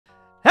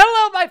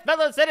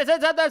fellow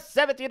citizens of the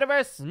 7th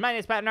universe. My name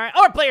is Pat Nari,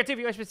 or Player 2 if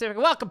you are specific.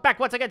 Welcome back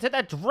once again to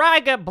the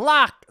Dragon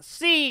Block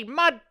C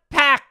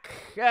Modpack.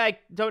 I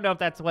don't know if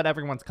that's what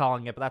everyone's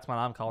calling it, but that's what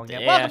I'm calling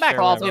it. Yeah, Welcome back.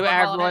 sure, That's what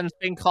everyone's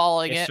been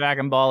calling It's it.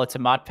 Dragon Ball, it's a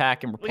mod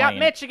pack, and we're We got playing.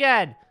 Mitch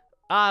again,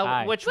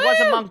 which was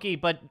a monkey,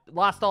 but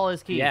lost all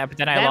his keys. Yeah, but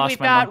then I lost we've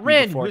my got monkey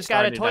Rin, before it who's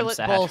got a started, I'm toilet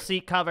sad. bowl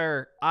seat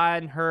cover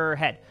on her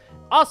head.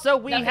 Also,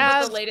 we Nothing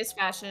have... but the latest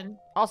fashion.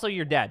 Also,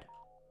 you're dead.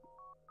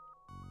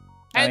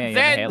 And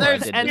then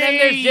there's And then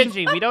there's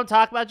Gingy. We don't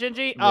talk about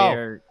Gingy? Oh,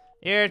 Where's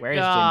Gingy?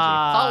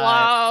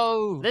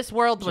 Hello. This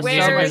world was so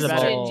Where's much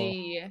better.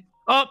 Gingy?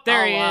 Oh,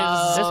 there he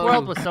is. This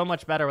world was so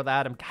much better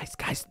without him.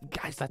 Guys,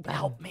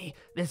 help me.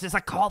 This is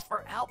a call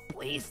for help,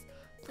 please.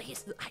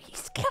 Please, he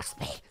scares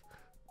me.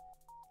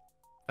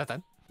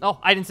 Nothing. Oh,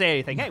 I didn't say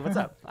anything. Hey, what's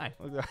up? Hi.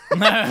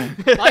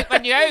 Like my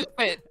new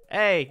outfit.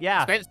 Hey,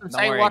 yeah. Spent some Don't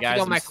time worry, working guys,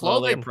 on my I'm slowly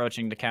clothing.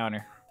 approaching the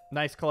counter.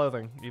 Nice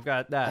clothing. You've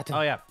got that.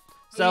 Oh, yeah.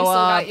 You So, still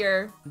got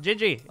your...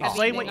 Gingy, Oh.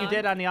 explain what you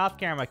Everything did on the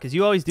off-camera, because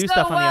you always do So,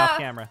 stuff on the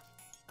off-camera.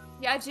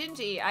 Yeah,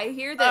 Gingy, I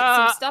hear that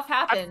some stuff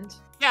happened.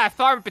 Yeah, I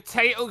farmed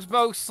potatoes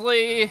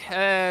mostly.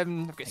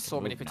 I've got so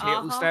many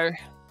potatoes now.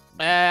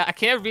 I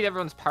can't read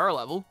everyone's power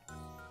level.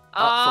 What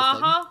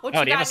Oh, you do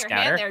you have got a in your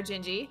hand scatter? there,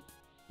 Gingy?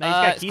 Now he's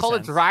got It's key called a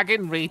sense.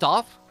 dragon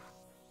radar.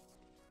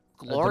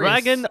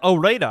 Glorious. Dragon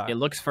radar. It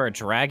looks for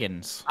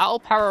dragons. That'll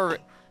power.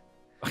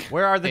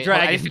 Where are the Wait, hold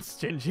on, dragons,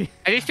 Gingy?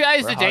 I just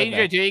realized Where the are danger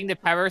they? of doing the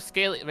power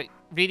scale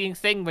reading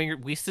thing when your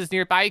Whis is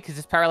nearby, because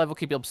his power level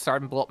could be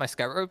absurd and blow up my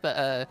scouter.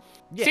 But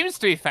Yeah. seems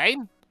to be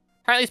fine.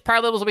 Apparently, his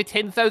power levels will be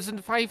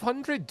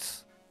 10,500.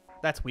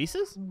 That's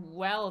Whis'?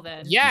 Well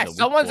then. Yeah, He's a weak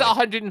someone's boy. at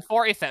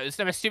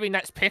 140,000. I'm assuming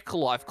that's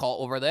Piccolo I've caught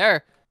over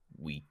there.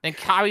 Weak. And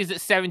Carrie's at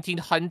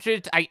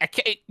 1,700. I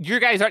can't. You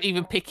guys aren't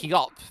even picking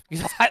up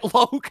because that's that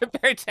low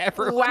compared to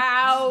everyone.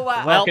 Wow. Well, Well,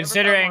 I've never felt more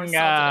considering insulted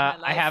in my I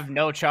life. have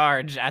no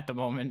charge at the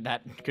moment,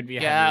 that could be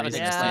a Yeah, heavy but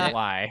reason just to say say it.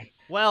 why.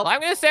 Well, Well,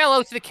 I'm gonna say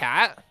hello to the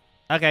cat.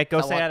 okay, go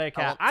I say want- hi to I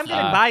cat. want- I'm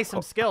gonna uh, buy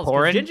some skills, because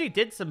Corin? Gingy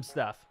did some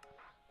stuff.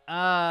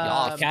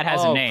 the cat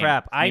has a oh, name.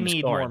 crap. His I name's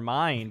need Corin. more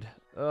mind.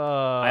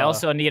 I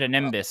also need a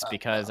Nimbus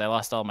because I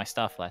lost all my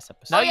stuff last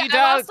episode. No, Oh, yeah, you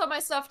I lost don't. all my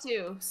stuff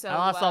too. So I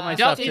lost all my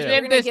Don't stuff, need too. You're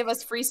gonna Nimbus. give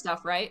us free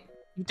stuff, right?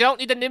 You don't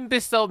need a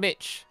Nimbus though,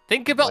 Mitch.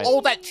 Think about Wait.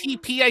 all that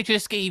TP I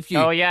just gave you.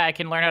 Oh yeah, I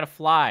can learn how to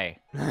fly.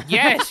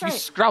 Yes, you right.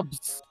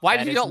 scrubs. Why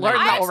That did is you not learn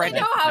nice. I that actually already?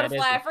 know how to That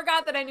is fly. I it.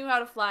 forgot that I knew how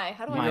to fly.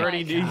 How do I My You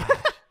already fly? do.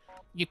 God.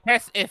 You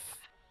press if.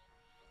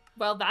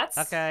 Well, that's...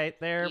 Okay,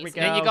 there we Easy.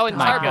 go. Then you go in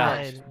God.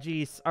 turbo.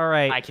 Jeez. All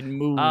right. I can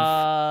move.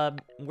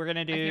 We're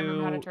gonna I can't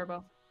remember how to do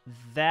turbo.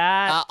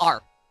 that.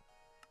 R.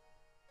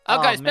 Oh,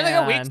 Oh, guys, it's been like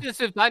a week man. since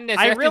we've done this.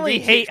 I We have to really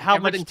retake hate how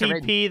much everything to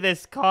ring. TP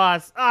this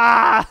costs.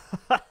 Ah,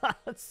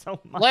 so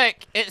much. Look,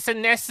 it's a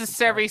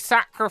necessary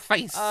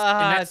sacrifice.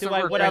 and that's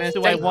What we're else gonna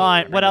do I take.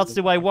 want? What else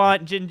do I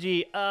want,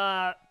 Gingy?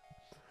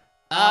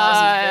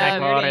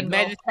 very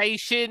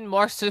Meditation,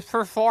 more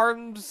super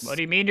forms. What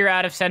do you mean you're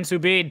out of sensu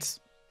beads?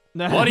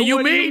 No, What do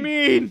you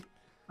mean?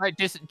 I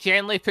just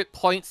generally put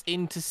points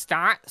into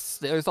stats.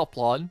 There's a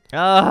plan.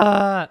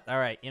 All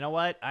right. You know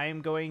what?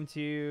 I'm going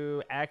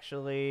to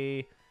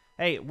actually.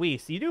 Hey,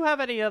 Whis, you do have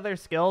any other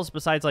skills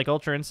besides like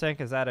Ultra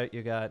Instinct? Is that it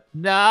you got?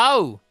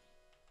 No.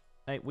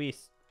 Hey,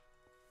 Whis.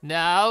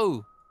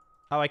 No.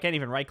 Oh, I can't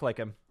even right-click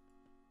him.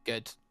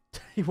 Good.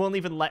 He won't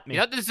even let me.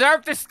 You don't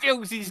deserve the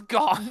skills he's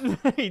got.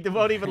 He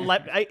won't even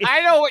let me.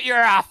 I know what you're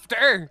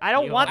after. I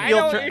don't want I the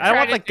know Ultra. what you're I don't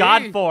want the trying to God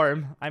do.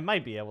 form. I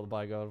might be able to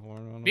buy God form.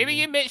 I don't Maybe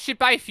know. you Mitch should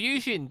buy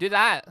Fusion. Do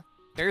that.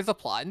 There's a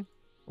plan.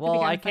 Well,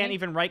 kinda I can't funny.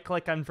 even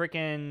right-click on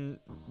freaking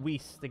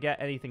Whis to get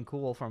anything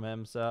cool from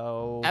him.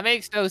 So That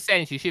makes no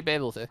sense. You should be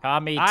able to.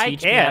 Kami, I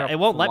teach me how can't. to It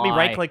won't let me fly.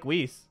 right-click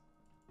Whis.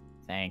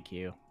 Thank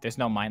you. There's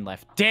no mine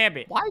left. Damn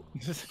it. Why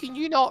can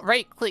you not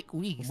right-click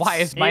Wii? Why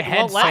is my It head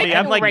won't let me. silent?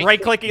 I'm like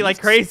right-clicking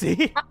like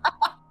crazy.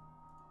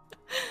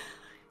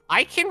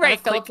 I can Gotta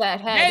fill right-click. up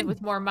that head Ben,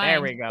 with more mind.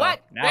 There we go.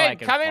 What? Now I Ben,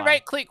 can come and fly.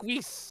 right-click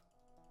Wii.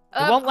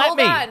 It won't let hold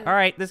me. on. All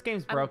right, this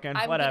game's I'm broken.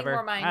 getting Whatever.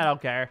 more mind. I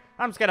don't care.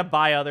 I'm just gonna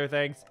buy other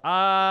things.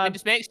 And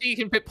just make sure you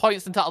can put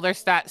points into other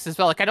stats as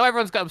well. Like, I know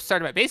everyone's got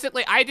absurd amount.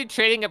 Basically, I did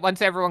trading it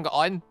once everyone got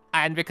on,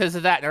 and because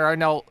of that, there are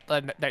no,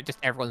 they're just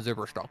everyone's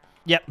uber strong.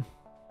 Yep.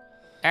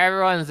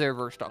 Everyone's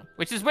uber strong,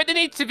 which is what they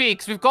need to be,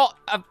 because we've got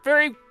a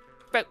very,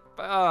 oh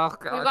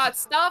god. We got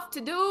stuff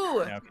to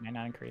do. No, can I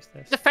not increase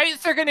this? The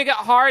fights are gonna get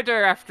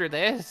harder after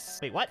this.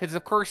 Wait, what? Because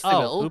of course they Oh,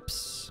 will.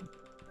 oops.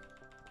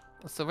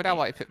 So what I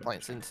want to put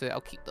points into,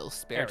 I'll keep those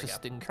spare There we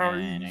just go. in case.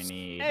 And I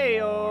need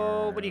Heyo,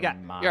 more what do you got?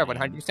 You're mine.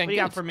 100% What do you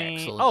got for me?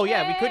 Excellent. Oh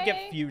yeah, we could get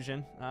Yay.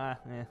 fusion.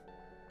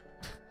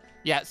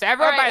 Yeah, so All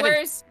everyone right,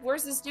 buy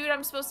where's this dude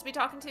I'm supposed to be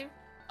talking to?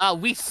 the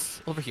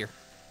Whis over here.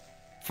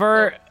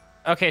 For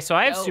okay, so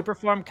I have Yo. super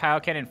form,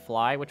 Kaioken, and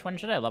fly. Which one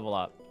should I level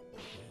up?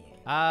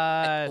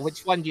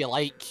 Which one do you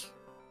like?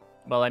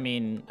 Well, I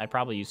mean, I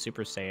probably use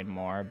Super Saiyan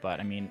more, but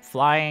I mean,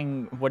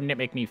 flying, wouldn't it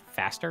make me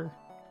faster?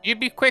 You'd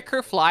be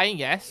quicker flying,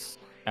 yes.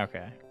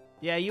 Okay.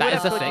 Yeah, you That would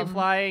is have the quicker thing.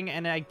 flying,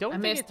 and I don't I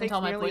think missed it takes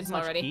until my nearly as points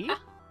much already. key.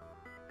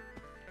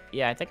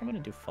 Yeah, I think I'm gonna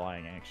do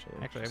flying actually.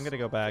 Actually, I'm gonna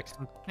go back.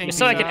 Just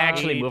so I can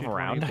actually move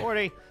around.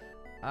 40.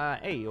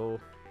 Hey, yo.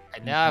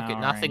 And now I've got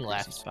Power nothing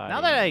increases left. body.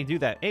 Now that I do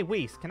that, hey,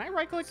 Weiss, can I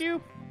right-click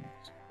you?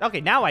 Okay,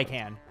 now I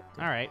can.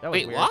 All right. That was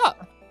Wait, weird. what?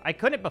 I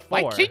couldn't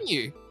before. Why couldn't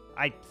you?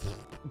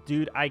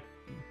 Dude,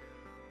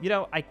 you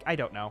know, I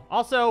don't know.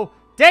 Also,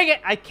 dang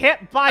it, I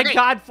can't buy Okay.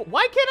 God form.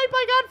 Why can't I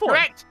buy God form?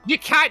 Correct. You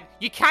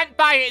can't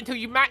buy it until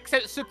you max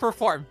out super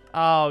form.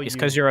 Oh, It's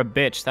because you're a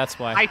bitch. That's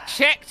why. I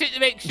checked it to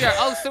make sure.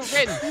 Also,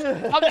 Rin,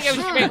 something else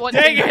you might want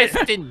to Dang it.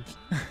 invest in.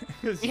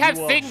 We have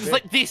things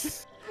like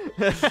this.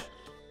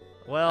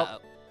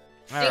 Well,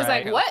 Things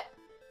like what?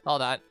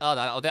 Hold on.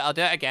 I'll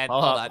do it again.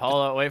 Hold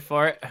up, wait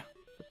for it.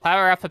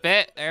 Power up a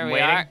bit. There we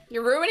Waiting. are.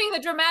 You're ruining the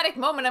dramatic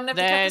moment. I'm gonna have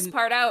to cut this Then-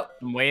 part out.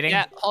 I'm waiting.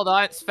 Yeah, hold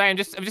on. It's fine.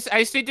 I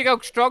just need to go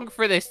strong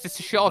for this just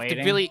to show off the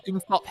Waiting. really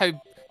oomph up how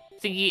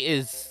thingy it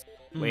is.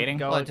 Waiting.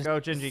 Go, Well, just- go,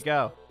 Gingy,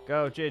 go.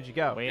 Go, Gingy,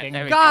 go. Waiting.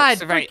 There we go. God,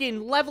 So, right.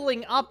 freaking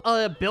leveling up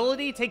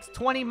ability takes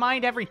 20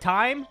 mind every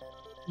time.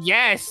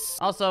 Yes.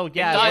 Also,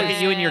 yeah, does. look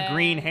at you and your Yeah.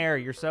 green hair.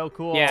 You're so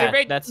cool. Yeah,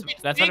 Red- that's what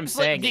I'm things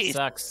like saying. It this.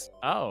 sucks.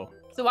 Oh,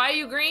 So why are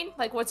you green?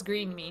 Like, what's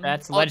green mean?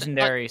 that's Oh,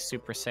 legendary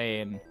Super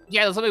Saiyan.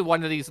 Yeah, there's only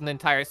one of these in the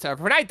entire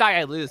server. When I die,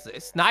 I lose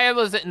this. Naya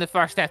was it in the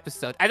first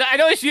episode. I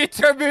noticed you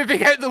two are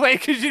moving out of the way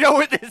because you know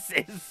what this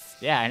is.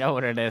 Yeah, I know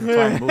what it is. That's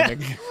why I'm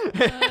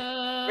moving.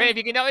 Right, if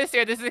you can notice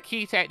here, this is a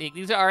key technique.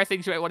 These are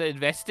things you might want to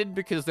invest in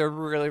because they're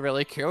really,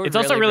 really cool. It's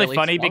also really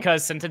funny strong.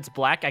 because since it's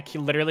black, I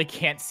literally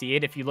can't see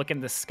it. If you look in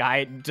the sky,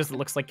 it just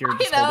looks like you're I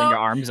just know. holding your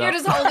arms You're up.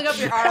 just holding up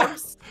your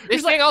arms.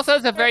 This thing also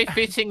has a very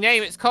fitting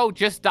name. It's called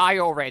Just Die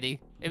Already.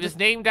 It was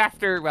named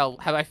after, well,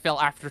 how I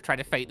felt after trying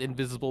to fight the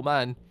Invisible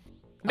Man.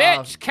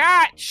 Mitch,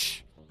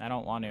 catch! I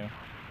don't want to.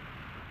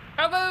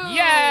 Kaboom!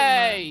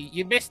 Yay!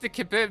 You missed the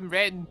kaboom,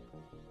 Ren.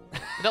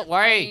 Don't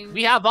worry,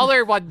 we have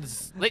other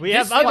ones. Like We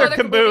this have other one.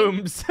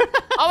 kabooms.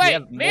 Oh We wait,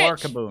 have Mitch, more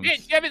kabooms. Mitch,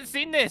 you haven't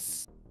seen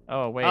this.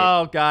 Oh wait.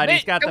 Oh, God, he's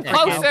Mitch, got the come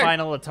freaking closer.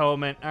 final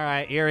atonement. All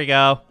right, here we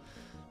go.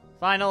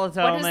 Final What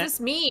atonement. does this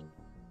mean?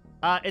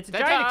 It's a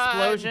Ta-da! giant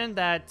explosion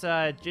that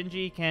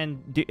Gingy can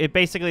do. It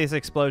basically is an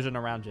explosion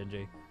around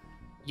Gingy.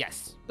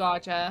 Yes.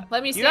 Gotcha.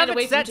 Let me You stand have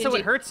away it set from so Gingy.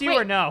 it hurts you Wait,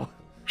 or no?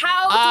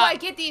 How do I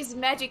get these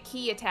magic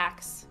key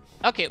attacks?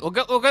 Okay, we'll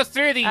go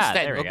through these Ah,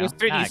 then. there we We'll go go.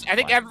 through Ah, these. I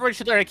think fine. everyone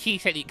should learn a key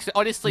technique. 'Cause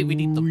honestly, we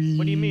need them.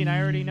 What do you mean?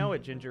 I already know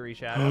it, Gingery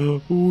Shadow.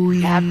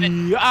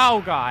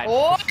 Oh god.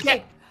 Oh,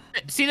 Okay.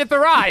 See the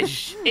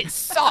barrage? It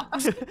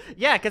sucks.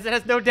 Yeah, because it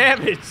has no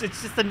damage.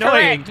 It's just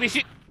annoying. Correct. We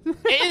should.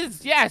 It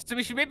is, yes. So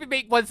we should maybe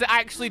make ones that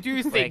actually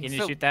do things. Wait, can you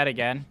So- shoot that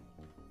again?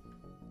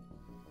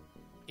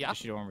 Yeah.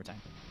 Just shoot it one more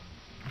time.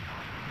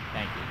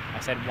 Thank you. I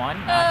said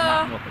one,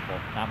 not multiple.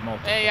 Not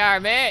multiple. They are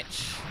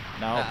Mitch.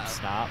 No,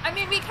 stop. I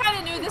mean, we kind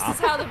of knew this is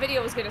how the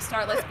video was gonna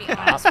start. Let's be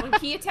honest. When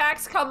key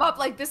attacks come up,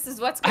 like this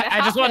is what's gonna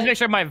happen. I just wanted to make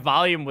sure my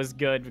volume was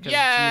good because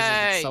Jesus,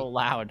 Yay! it's so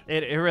loud.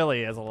 It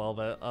really is a little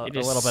bit, a It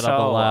is little bit so up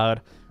the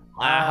loud.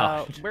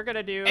 loud. We're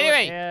gonna do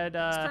Anyway, and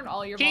Let's turn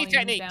all your Key volumes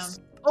techniques.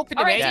 down. Open the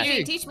All right, menu.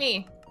 Gigi, teach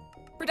me.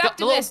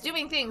 Productiveness,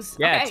 doing things.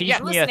 Yeah, okay, teach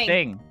I'm me listening. a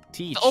thing.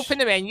 Teach. To open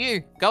the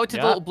menu. Go to the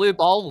Yup. little blue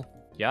ball.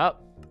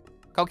 Yup.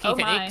 Go key Oh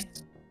my.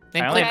 techniques.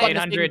 Then I only click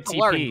have on the thing 800 to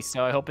learn. TP,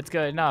 so I hope it's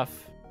good enough.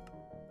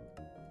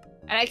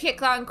 And I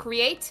click on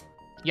create.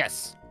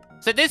 Yes.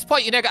 So at this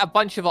point, you now got a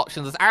bunch of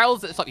options. There's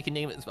arrows at the top, you can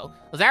name it as well.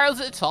 There's arrows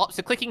at the top,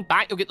 so clicking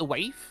back, you'll get the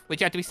wave,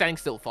 which you have to be standing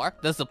still for.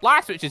 There's the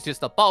blast, which is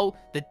just a bow.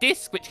 The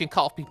disc, which can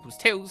cut off people's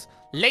tails.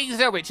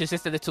 Laser, which is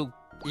just a little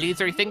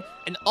lasery thing.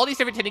 And all these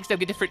different techniques, they'll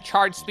get different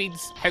charge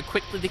speeds, how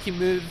quickly they can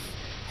move,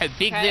 how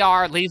big Okay. they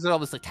are. Laser is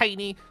obviously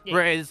tiny, Yeah.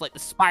 whereas like the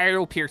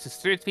spiral pierces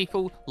through to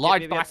people.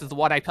 Large yep, blast is the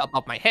one I put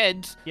above my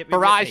head. Yep,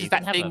 Barrage you is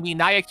can that have thing a- me and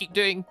Naya keep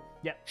doing.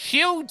 Yep.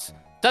 Shield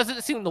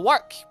doesn't seem to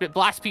work, but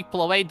blasts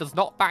people away, does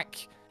not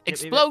back.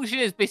 Explosion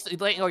is basically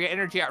letting all your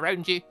energy out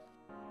around you.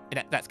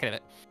 And that's kind of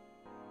it.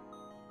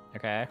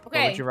 Okay. What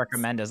Okay. would you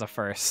recommend as a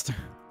first?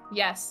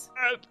 Yes.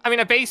 I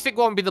mean, a basic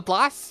one would be the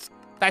blast.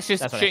 That's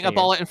just That's what I shooting a figured.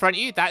 ball out in front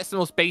of you. That's the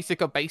most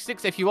basic of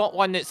basics. If you want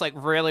one that's like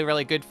really,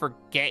 really good for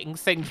getting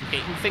things and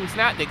hitting things, and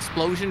that the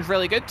explosion's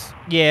really good.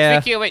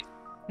 Yeah. Speaking of which,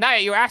 Naya,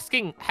 you're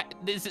asking,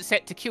 is it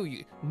set to kill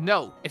you?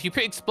 No. If you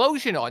put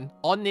explosion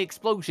on the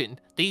explosion,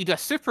 then you do a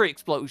super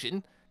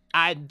explosion,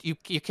 and you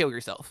kill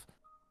yourself.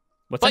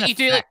 What's But an you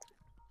do like effect?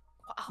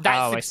 that's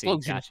Oh, I see.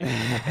 explosion. Gotcha.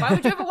 Why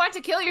would you ever want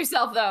to kill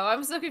yourself, though?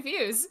 I'm so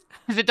confused.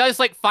 Because it does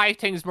like 5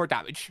 times more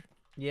damage.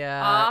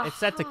 Yeah, it's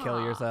set to kill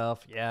Uh-huh.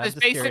 yourself. Yeah, I'm It's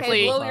just curious basically-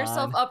 Okay, what's blow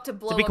yourself on. up to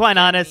blow To be up quite the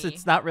honest, enemy.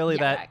 it's not really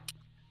Yeah. that.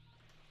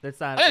 It's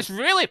not. And it's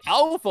really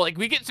powerful. Like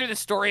we get through the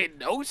story in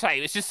no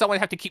time. It's just someone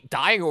have to keep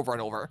dying over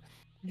and over.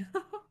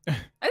 I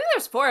think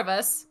there's 4 of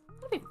us.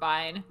 That'll be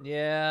fine.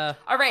 Yeah.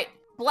 All right,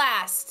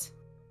 blast.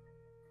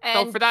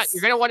 So for that,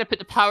 you're gonna want to put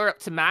the power up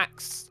to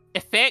max.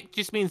 Effect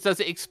just means does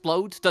it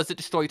explode? Does it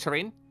destroy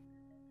terrain?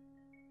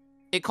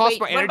 It costs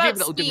Wait, more what energy, about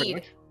but it'll do more speed?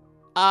 damage.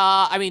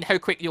 I mean, how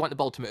quick do you want the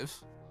ball to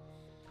move?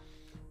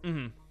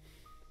 Mm-hmm.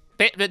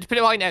 But to put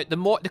it right now,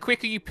 the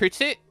quicker you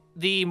put it,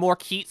 the more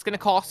key it's gonna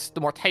cost,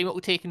 the more time it will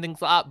take and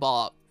things like that.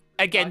 But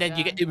again, then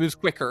you Gotcha. get it moves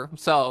quicker.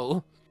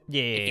 So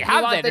Yeah. If you You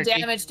have want the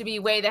energy, damage to be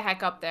way the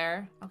heck up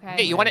there. Okay.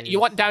 yeah, you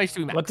want damage to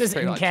be max. What does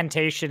pretty much.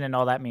 incantation and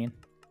all that mean?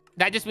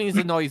 That just means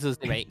the noises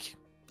they make.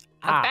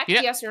 Effect,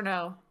 yeah. yes or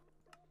no?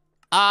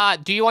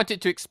 Do you want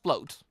it to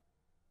explode?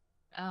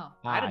 Oh, Ah,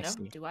 I don't I know.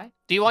 see. Do I?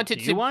 Do you want it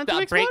Do you want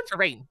to break explode?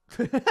 terrain?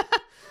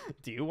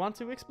 Do you want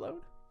to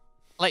explode?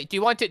 Like, do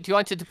you want it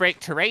to break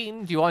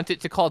terrain? Do you want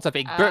it to cause a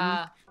big boom?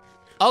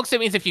 Also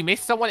means if you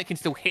miss someone, it can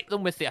still hit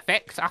them with the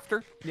effects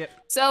after. Yep.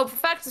 So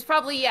effect is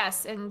probably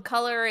yes, and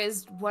color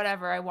is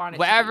whatever I want it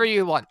Whatever to be.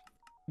 you want.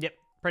 Yep.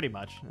 Pretty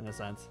much, in a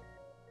sense.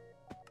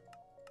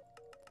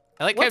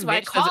 I like What how do I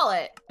Mitch does it. call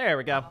it? There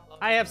we go.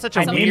 I have such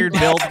a I named weird it.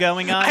 build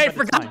going on. I but it's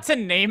forgot fine. to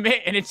name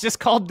it, and it's just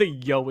called the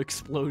Yo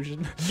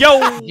Explosion.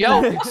 Yo!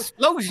 Yo,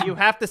 explosion! You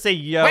have to say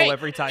yo Wait,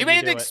 every time you you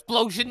made do an it.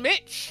 explosion,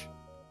 Mitch.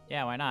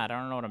 Yeah, why not? I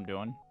don't know what I'm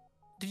doing.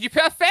 Did you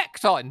put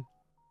effect on?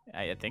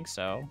 I think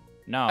so.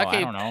 No, I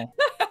Okay. don't know.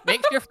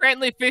 Make your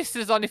friendly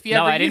faces on if you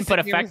No, ever I didn't use put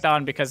it, you effect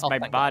on because Oh, my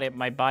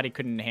thank body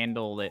couldn't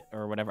handle it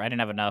or whatever. I didn't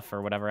have enough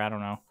or whatever. I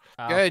don't know.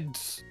 Good.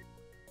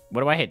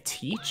 What do I hit?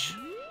 Teach?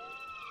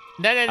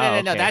 No.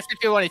 okay. That's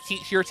if you want to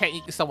teach your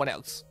technique to someone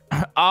else.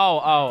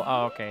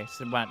 Oh, okay.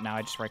 So what, now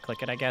I just right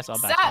click it, I guess. I'll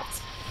back up.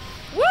 Set.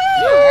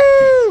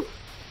 Woo!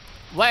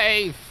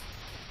 Wave.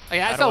 Oh,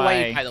 yeah, that's How a do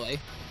wave, I- by the way.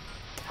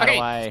 How Okay.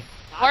 do I?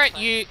 Alright,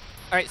 you.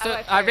 Alright, How so do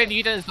I fire Rin, it?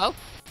 you done as well?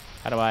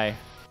 How do I?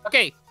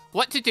 Okay,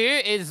 what to do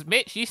is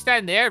Mitch, you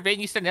stand there, Rin,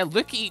 you stand there,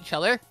 look at each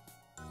other,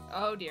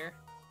 Oh dear.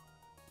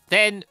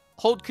 then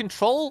hold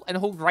control and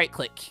hold right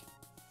click.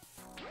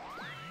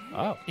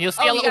 Oh. You'll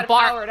see Oh, a you little gotta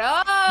bar. power it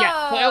up.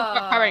 Yeah,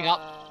 well, powering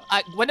up.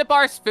 When the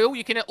bar's full,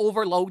 you can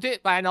overload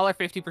it by another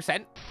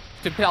 50%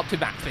 to put up to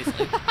max,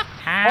 basically. Or you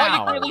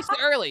How? can release it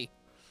early.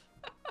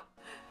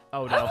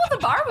 Oh I no. thought the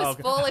bar was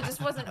Okay. full, it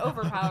just wasn't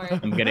overpowered.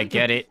 I'm gonna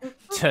get it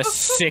to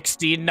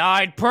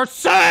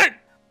 69%.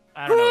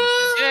 I don't know.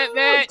 Get it,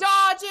 Mitch.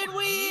 Dodge and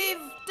weave!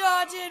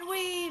 Dodge and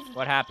weave!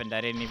 What happened?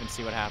 I didn't even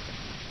see what happened.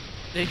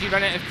 Did you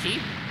run out of key?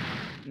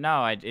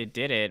 No, it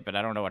did it, but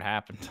I don't know what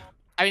happened.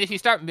 I mean, if you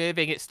start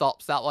moving, it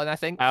stops that one, I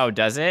think. Oh,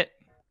 does it?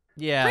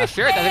 Yeah. Pretty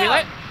sure.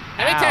 Let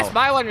me Ow. test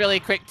my one really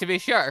quick to be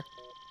sure.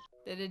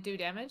 Did it do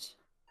damage?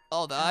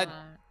 Hold on. I don't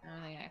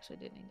think I actually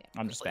did any damage.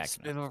 I'm just Let's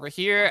backing spin up. over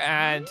here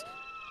and.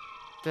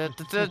 Oh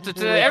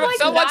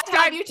Someone's God,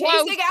 have you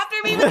close. chasing after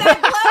me with that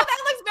glow?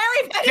 That looks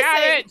very Got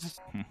menacing.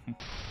 it!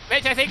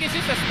 Mitch, I think it's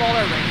just a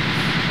smaller range.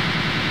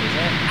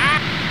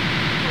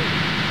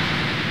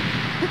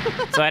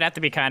 So I'd have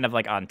to be kind of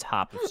like on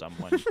top of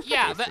someone.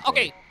 Yeah, but basically.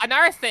 okay.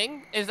 Another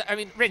thing is, I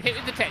mean, Rin, hit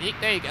with the technique.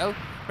 There you go.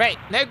 Right,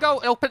 now go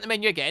and open the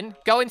menu again.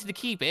 Go into the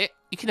key bit.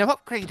 You can now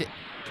upgrade it.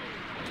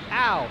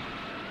 Ow.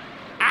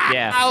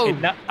 Yeah.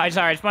 Ow! I'm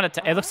sorry. I just want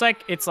to. It looks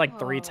like it's like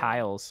 3 Oh.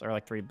 tiles or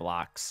like 3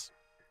 blocks.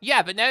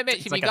 Yeah, but now, Mitch,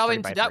 It's if like you a go 3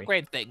 into by the 3.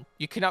 upgrade thing,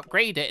 you can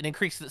upgrade it and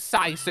increase the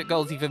size so it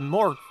goes even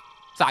more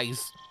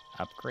size.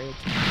 Upgrade.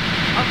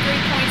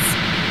 Upgrade points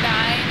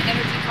 9,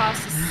 energy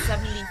cost is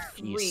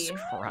 73. Jesus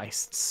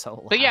Christ, so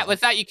loud. But yeah,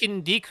 with that, you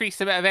can decrease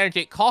the amount of energy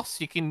it costs.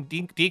 You can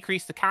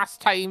decrease the cast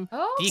time.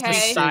 Decrease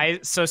Okay. size.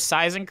 So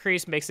size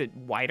increase makes it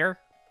wider,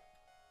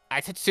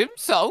 I'd assume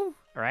so.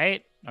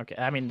 right? Okay.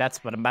 I mean,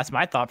 that's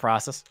my thought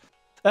process.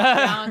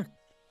 Down.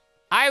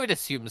 I would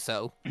assume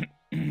so.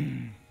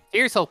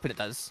 Here's hoping it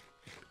does.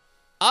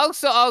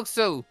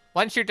 Also,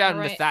 once you're done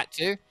with Alright. that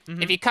too,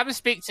 Mhm. if you come and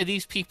speak to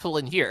these people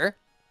in here,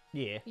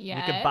 Yeah. You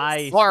Yes. can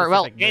buy or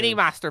well, specific any moves.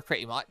 master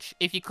pretty much,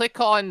 if you click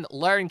on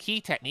learn key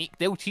technique,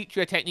 they'll teach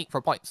you a technique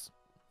for points.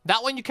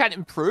 That one you can't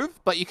improve,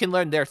 but you can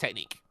learn their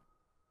technique.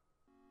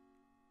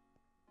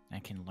 I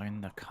can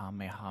learn the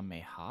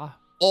Kamehameha.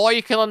 Or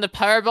you can learn the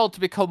Powerball to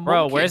become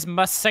Bro, monkey. where's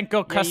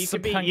Masenko Yeah, you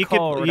can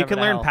Kasapenko? you can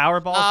learn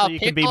Powerball so you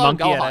can be Piccolo and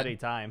monkey at Gohan. any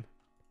time.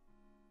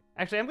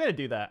 Actually, I'm gonna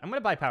do that. I'm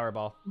gonna buy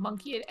Powerball.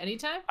 Monkey at any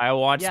time? I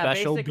want Yeah,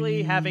 special.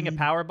 basically having a beam.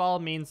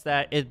 Powerball means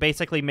that it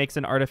basically makes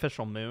an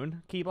artificial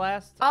moon key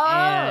blast, Oh,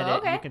 and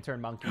okay. you can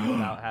turn monkey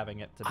without having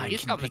it to I be.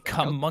 He's can got Masenko.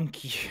 become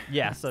monkey.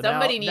 Yeah, so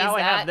Somebody now needs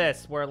I have that.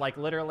 this where like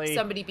literally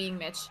Somebody being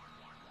Mitch.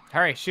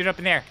 Hurry, shoot up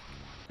in the air.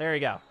 there you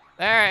go.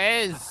 There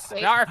it is.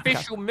 Wait. The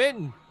artificial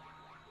moon.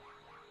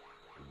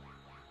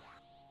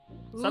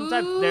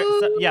 Sometimes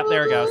there. Yep,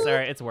 there it goes.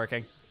 Sorry, it's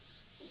working.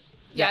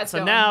 Yeah, it's so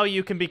going. now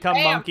you can become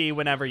Bam. monkey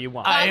whenever you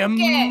want. I am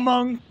Okay.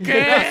 monkey.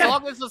 As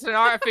long as it's an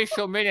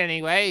artificial moon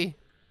anyway.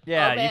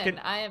 yeah, Oh, you Ben, can.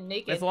 I am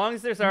naked. As long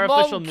as there's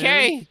artificial moon.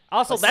 Monkey.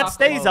 Also, Let's that not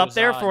stays up close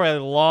there on. for a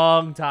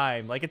long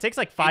time. Like it takes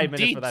like 5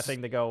 minutes for that Indeed.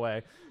 thing to go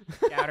away.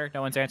 Scouter,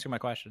 no one's answering my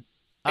question.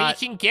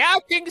 But you can get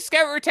a pink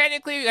scouter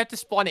technically. You have to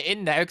spawn it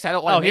in now because I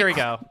don't want Oh, to. here we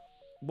go.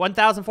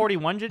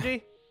 1041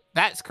 Gigi.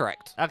 That's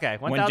correct. Okay,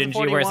 When Gingy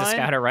wears the 1041.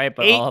 scouter, right?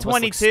 But all of us look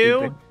 822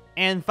 stupid.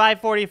 and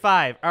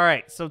 545. All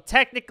right, so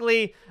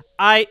technically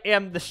I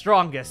am the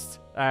strongest.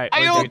 All right. Are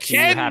we're you good. Due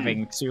to okay?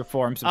 having 2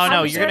 forms of Oh no,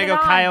 I'm you're gonna go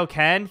turning on.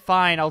 Kaioken?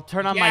 Fine, I'll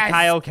turn on my Yes.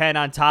 Kaioken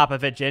on top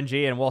of it,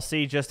 Gingy, and we'll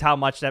see just how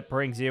much that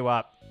brings you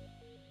up.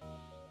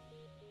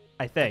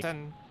 I think.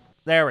 Then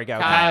There we go.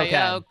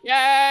 Kaioken.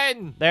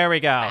 Kaioken. There we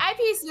go. My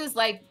piece is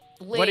like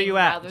bling What are you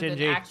at, rather than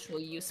Gingy? actual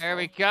useful. There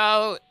we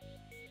go.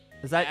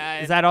 Is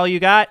that all you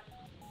got?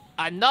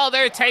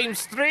 Another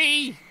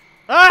 ×3.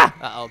 Ah!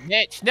 Uh-oh,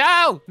 Mitch,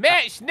 no!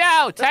 Mitch,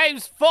 no!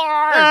 ×4!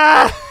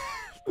 Ah!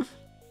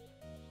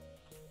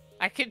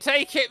 I can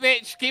take it,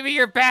 Mitch. Give me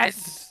your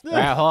best. All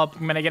right, hold up.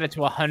 I'm gonna get it to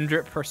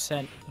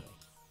 100%.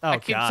 Oh, I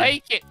can God.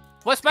 take it.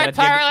 What's my It's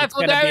gonna power it's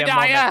level gonna now, be a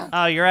Naya? moment.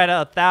 Oh, you're at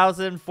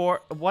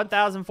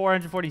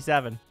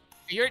 1,447.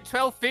 You're at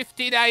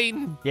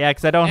 1259. Yeah,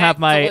 because I don't have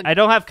Excellent. I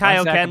don't have 1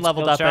 Kaioken second,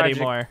 leveled still up charging.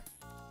 anymore.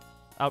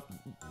 Oh,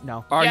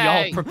 no. Are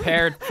y'all Yay.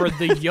 prepared for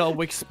the yo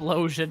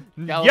explosion?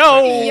 No,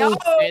 Yo!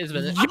 It is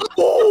with it.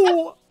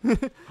 Yo!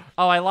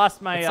 Oh, I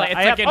lost my. It's like- it's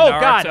I like have, in oh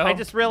God! Naruto. I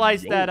just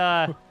realized that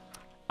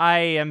I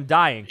am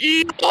dying.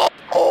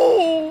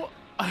 Oh!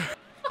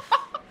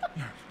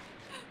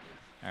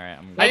 All right,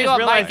 I'm I good. just got my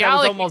realized I was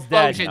Gallic almost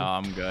dead. explosion. No,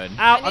 I'm good. Ow,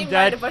 I I'm named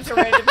mine a dead. bunch of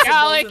random symbols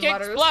Gallic and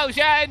letters.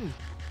 explosion!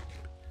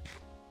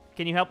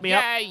 Can you help me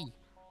up? Yay!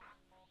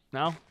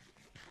 No.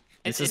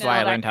 This It's is why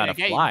I in learned how to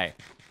the game. fly.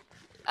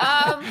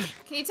 Can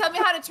you tell me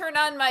how to turn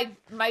on my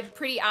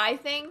pretty eye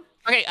thing?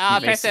 Okay,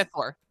 press Yes.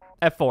 F4.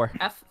 F4.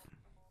 F.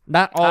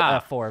 Not all Ah.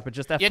 F4, but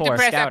just You have to F4.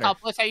 press Scouter. a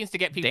couple of times to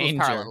get people's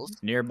power Danger levels.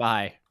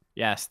 nearby.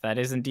 Yes, that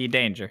is indeed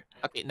danger.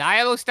 Okay,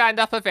 Naya will stand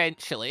up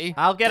eventually.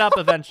 I'll get up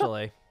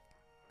eventually.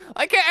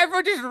 I get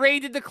everyone just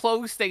raided the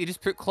clothes thing and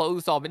just put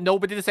clothes on, but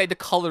nobody decided to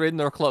color in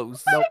their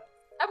clothes. Nope.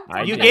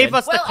 I You did. gave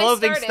us the Well, I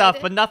clothing started. stuff,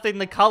 but nothing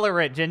to color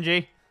it,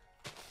 Gingy.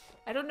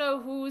 I don't know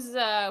who's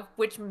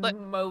which But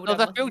mode. There's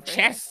I'm a full looking for.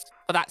 chest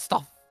for that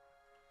stuff.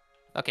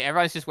 Okay,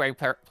 everyone's just wearing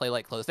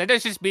play-like clothes. Then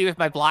there's just me with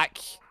my black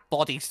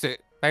bodysuit,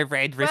 my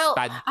red Well,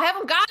 wristband. I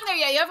haven't gotten there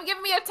yet. You haven't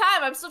given me a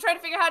time. I'm still trying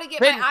to figure out how to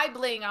get Then- my eye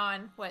bling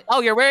on. What?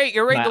 Oh, you're wearing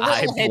the My little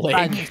eye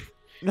bling. headband.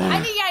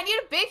 I need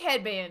a big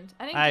headband.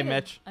 I didn't Hi, get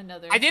Mitch.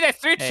 another. I did it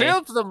through Hey. two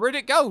of them. Where'd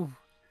it go?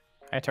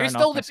 I You're turned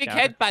still off the my big scouter.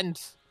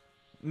 headband.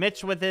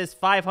 Mitch with his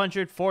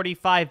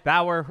 545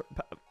 Bauer,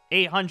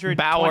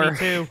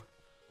 822.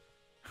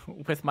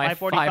 With my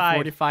 545.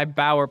 545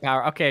 Bauer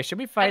power. Okay, should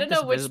we I fight don't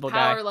this know which invisible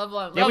power guy? level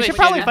I'm. Yeah, we Well, should we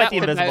probably did fight the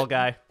that with invisible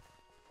that. guy.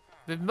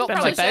 The milk Been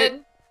Probably like about. should.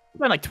 It's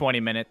been like 20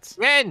 minutes.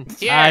 Ren,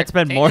 here. It's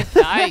been take more this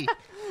than die.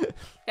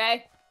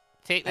 Okay.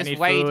 Take I this need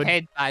wide food.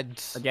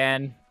 headband.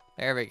 Again.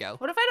 There we go.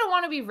 What if I don't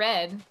want to be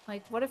red?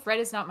 Like, what if red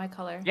is not my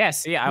color? Yeah,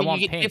 see, I When you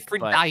want get pink,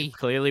 different but dye.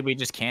 clearly we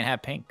just can't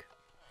have pink.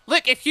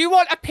 Look, if you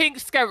want a pink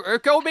scouter,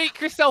 go make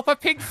yourself a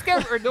pink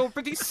scouter.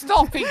 Nobody's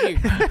stopping you.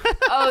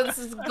 Oh, this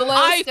is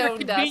I, glowstone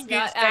for dust, convenience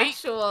not sake-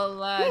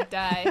 actual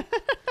dye.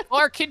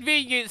 For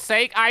convenience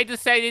sake, I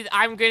decided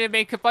I'm gonna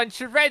make a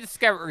bunch of red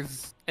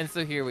scouters. And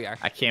so here we are.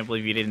 I can't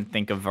believe you didn't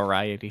think of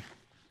variety.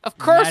 Of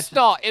course Imagine-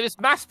 not. It was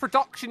mass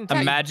production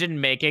time. Imagine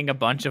making a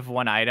bunch of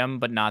one item,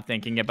 but not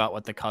thinking about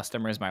what the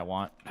customers might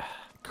want.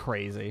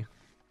 Crazy.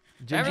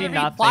 Remember Gingy to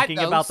not replant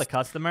thinking about those. the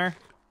customer.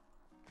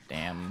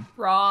 Damn.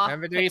 Raw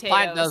Remember to potatoes.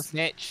 replant those,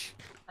 Mitch.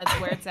 That's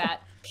where it's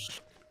at.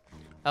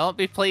 I won't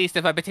be pleased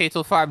if my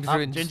potato farm's Oh,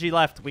 ruined. Gingy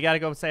left. We gotta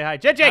go say hi. I'm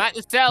Gingy! at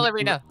the cell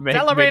arena. We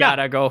Celerina.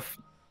 gotta go. All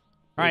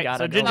right, so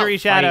gotta go Gingery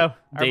fight Shadow. Are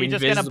the we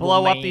just gonna invisible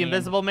blow up the man.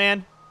 invisible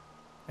man?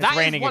 It's That is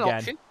raining one again.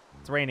 option.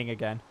 It's raining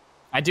again.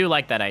 I do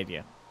like that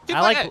idea. Just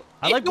I like- wanna- I like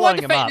if you want blowing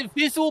to him fight up. an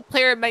invisible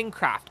player in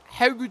Minecraft,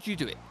 how would you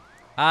do it?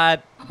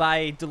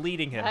 By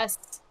deleting him. Yes.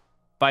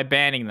 By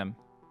banning them.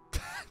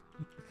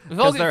 We've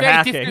all 'Cause got they're very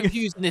hacking. different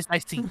views in this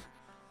nice team.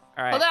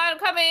 All right. Hold on, I'm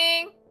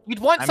coming. You'd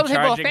want I'm something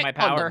with charging effect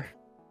my on them. power.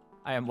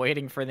 I am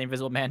waiting for the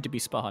invisible man to be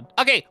spawned.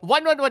 Okay,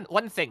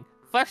 one thing.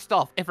 First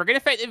off, if we're gonna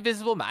fight the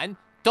invisible man,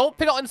 don't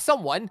put it on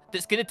someone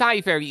that's gonna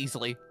die very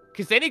easily.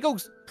 Because then he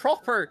goes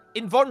proper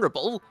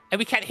invulnerable, and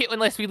we can't hit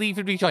unless we leave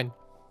and rejoin.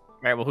 All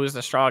right, well, who's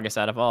the strongest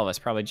out of all of us?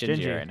 Probably Gingy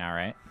Gingy. right now,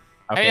 right?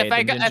 And Okay, if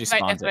I then go, Gingy if I,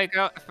 spawns if I it.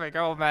 go, if I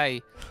go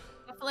my,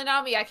 Definitely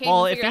not me. I can't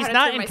Well, even if figure he's out how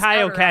not to in turn my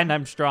scouter Kaioken, on.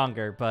 I'm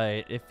stronger.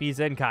 But if he's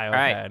in Kaioken, All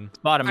right,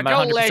 spot him I by go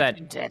 100%.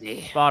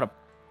 legendary. Spot him.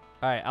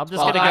 all right, I'm just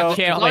Well, gonna I'm go.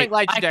 kidding. Can't Going wait. I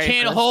legendary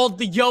can't first. hold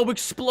the yo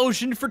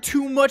explosion for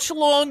too much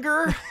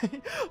longer.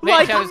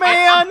 Like I a was-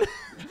 man.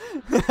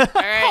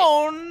 Alright,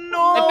 Oh the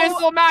no!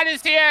 invisible man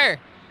is here.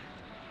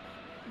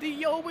 The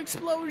yo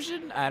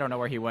explosion. I don't know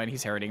where he went.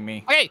 He's hurting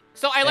me. Okay,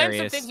 so I There learned he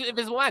some is. things with the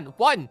invisible man.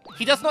 One,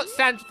 he does not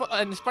stand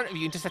in front of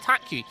you and just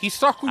attack you. He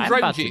circles I'm around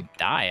about you. to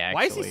die. Actually.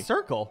 Why is he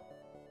circle?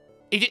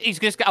 He's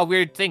just got a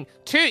weird thing.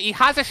 Two, he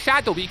has a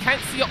shadow, but you can't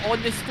see it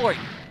on this floor.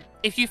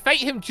 If you fight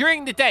him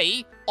during the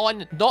day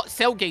on not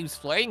Cell Games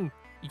flooring,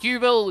 you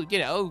will, you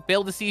know, be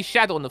able to see his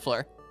shadow on the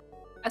floor.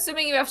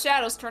 Assuming you have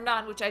shadows turned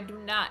on, which I do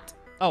not.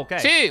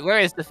 Okay. Two, where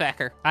is the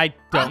fecker? I Oh,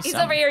 don't. he's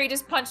some. over here. He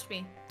just punched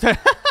me. I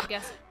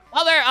guess.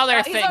 Other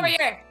He's thing. over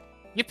here.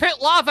 You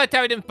put lava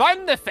down and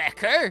burn the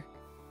fecker.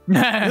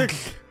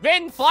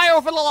 Then fly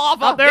over the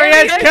lava. Oh, there he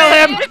is. Kill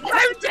him.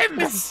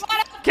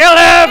 Kill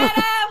Get him.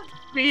 him!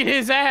 Beat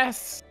his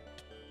ass.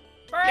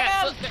 Burn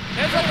Yeah, so him!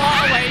 there's a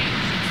lot of ways.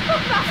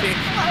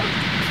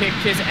 Kick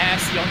his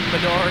ass, young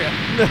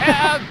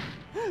Midoriya.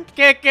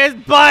 Kick his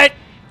butt.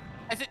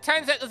 As it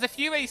turns out, there's a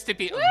few ways to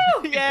beat him.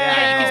 Woo! Yay.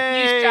 Yeah, you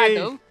can use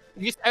shadow.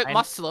 You just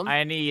outmuscle him.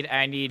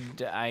 I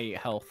need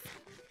health.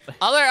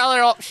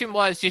 Other option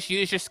was just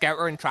use your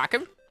scouter and track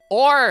him,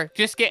 or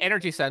just get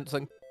energy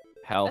sensing.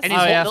 Health. And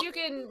That's he's yeah. you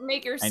can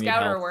make your I need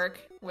scouter help. work.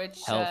 which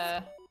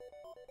Health.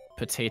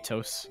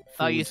 Potatoes.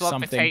 Oh, you food,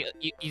 want something.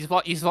 you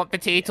want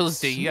potatoes,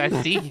 do you? I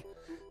see.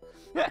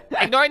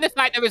 Ignoring the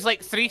fact there was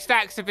like 3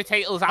 stacks of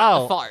potatoes at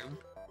the farm,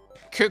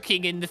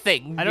 cooking in the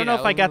thing. I don't know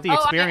if I got the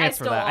experience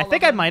for that. I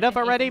think I might have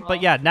already,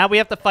 but yeah, now we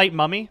have to fight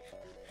Mummy.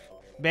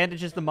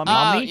 Bandages the Mummy.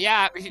 Mommy?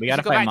 Yeah, We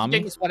gotta go fight back to Mommy?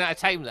 doing this one at a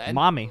time then.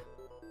 Mommy.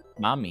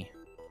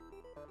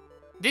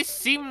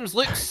 This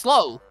looks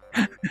slow.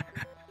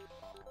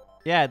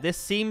 Yeah,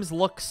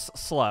 looks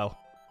slow.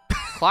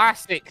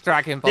 Classic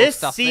Dragon Ball This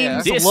stuff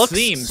seems- there. This looks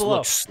seems slow.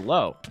 looks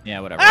slow.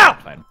 Yeah, whatever. Ow!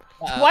 Fine.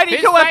 Why did he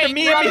who's go after fighting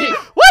me Mommy? immediately?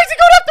 Why is he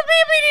going after me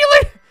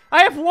immediately?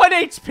 I have 1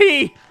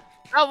 HP.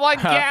 Someone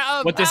get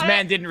him! What this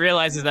man didn't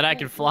realize is that I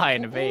can fly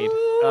and evade.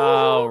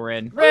 Oh,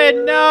 Rin. Red,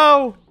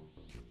 no.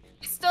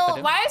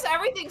 still, why is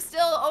everything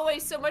still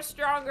always so much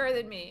stronger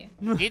than me?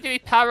 You need to be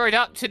powered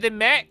up to the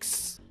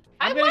max.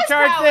 I'm I gonna was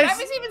charge powered. this. I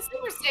was even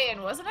Super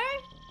Saiyan, wasn't I?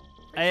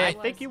 I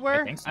think you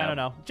were. I think so. I don't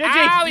know. Ow,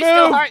 Gingy, he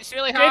still move. hurts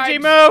really hard.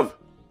 Gingy, move.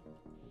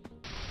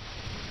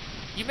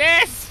 You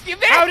missed! You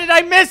missed! How did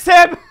I miss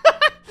him?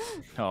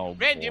 Oh,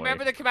 Rin, do you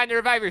remember the command to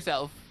revive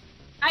yourself?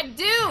 I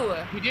do.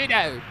 You do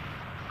now.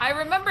 I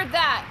remembered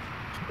that.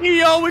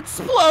 Yo,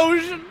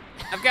 explosion!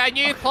 I've got a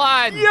new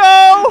plan.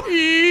 Yo.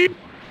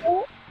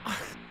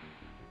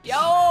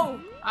 Yo.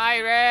 Hi,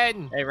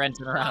 Rin. Hey, Ren,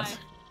 turn around. Fine.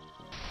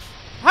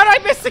 How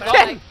did I miss But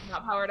again? I'm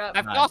not powered up.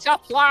 I've got a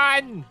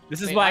plan.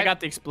 This is Wait, why I what? got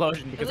the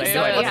explosion, because I least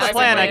knew I I What's Yeah, the I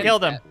plan? I remember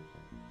killed him.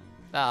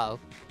 Oh.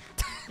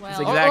 Well, That's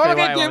exactly what why are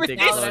we I gonna want do the with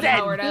now this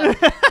that I'm explosion.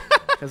 powered up.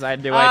 Because I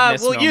knew I'd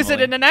miss We'll use it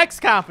normally. in the next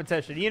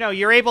competition. You know,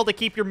 you're able to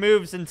keep your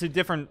moves into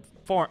different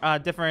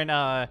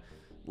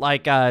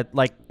like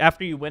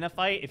after you win a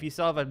fight, if you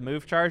still have a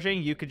move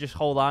charging, you could just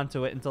hold on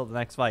to it until the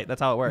next fight.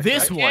 That's how it works.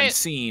 This right? one Yeah.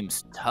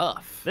 seems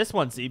tough. This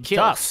one seems Kill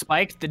tough.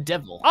 Spike the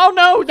Devil. Oh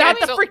no, not Yeah,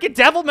 the so- freaking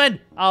Devilman!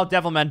 Oh,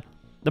 Devilman.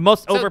 The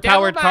most So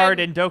overpowered Devilman- card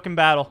in Dokkan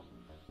Battle.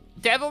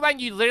 Devilman,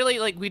 you literally,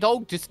 like, we'd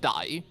all just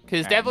die.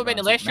 Because Alright, Devilman, going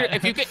unless you're, Superman.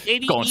 if you get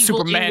any Going evil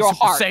Superman in your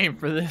Super heart, Saiyan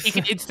for this. he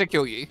can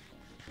insta-kill you.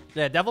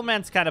 Yeah,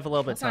 Devilman's kind of a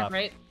little bit That's not tough.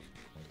 great.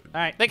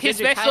 Alright. Like, his Gingy.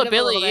 special kind of a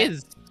ability little bit.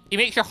 is, he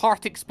makes your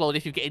heart explode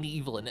if you get any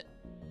evil in it.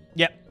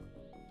 Yep.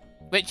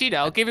 Which, you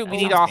know, given we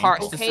That need sounds our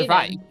hearts painful. to Okay,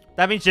 survive. then.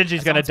 That means Gingy's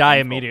That gonna sounds die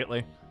painful.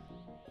 immediately.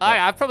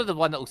 I'm probably the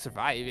one that will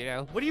survive, you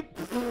know. What do you...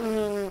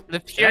 The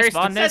purest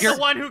spawn of this? That's the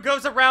one who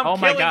goes around Oh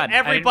my killing God, I didn't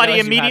everybody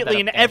realize you had immediately that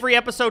in up there. every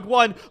episode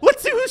 1.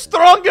 Let's see who's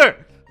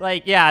stronger!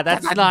 Like, yeah,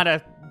 that's not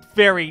a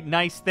very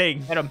nice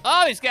thing. Hit him.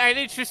 Oh, he's got an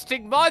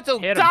interesting model.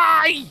 Hit him.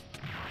 Die!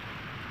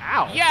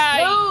 Ow.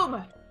 Yay!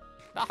 Boom.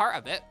 That hurt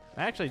a bit.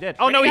 I actually did.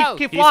 Oh Where'd no, he he go?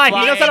 can He's fly!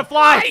 He knows how to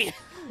fly!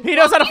 He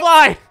knows how to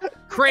fly!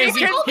 Crazy.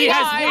 He can He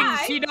has fly. wings.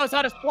 He knows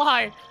how to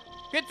fly.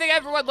 Good thing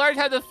everyone learned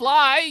how to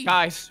fly.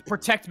 Guys,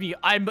 protect me.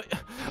 I'm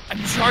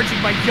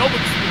charging my yo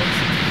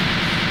explosion.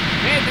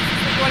 Man, this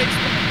is what you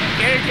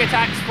want energy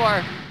attacks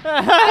for.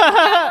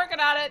 I'm working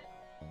on it.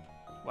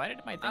 Why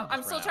did my thing I'm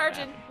just still run out?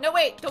 charging. No,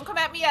 wait. Don't come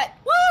at me yet.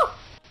 Woo!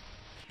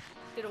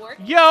 Did it work?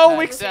 Yo,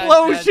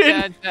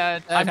 explosion!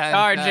 I'm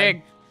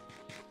charging.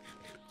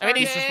 I mean,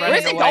 he's Okay. just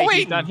where's he Away. going?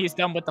 He's done. He's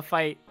done with the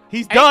fight.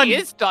 He's Hey, done! He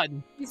is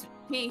done.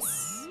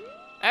 Peace.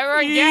 Ever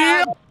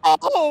again.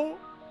 Oh.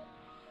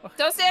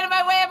 Don't stand in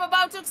my way. I'm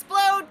about to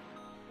explode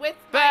with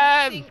my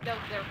Bam. thing. No,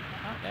 there.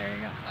 Oh, there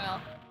you go.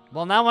 Well,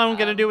 Well, now what am I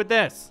gonna do with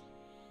this?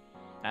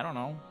 I don't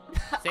know.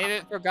 Save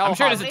it for Gohan. I'm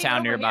sure there's a Leave it town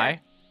over nearby.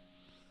 here.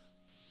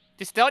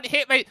 Just don't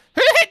hit me.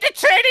 Who hit the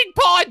training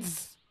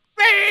pods?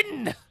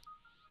 Rin!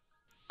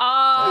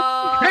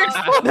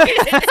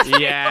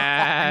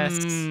 Yes.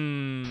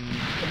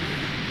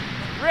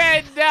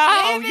 Rin,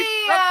 no! maybe You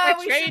broke the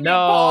we training should No.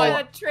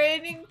 pod. the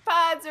training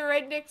pods are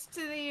right next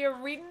to the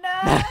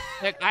arena.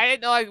 Look, I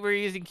didn't know we were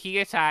using key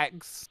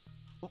attacks.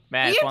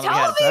 Man, You it's one told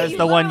of me. the That's You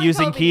the one literally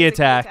using told me key to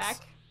attacks.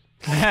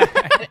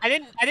 attack. I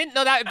didn't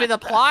know that would be the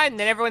plan.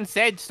 Then everyone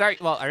said start.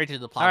 Well, originally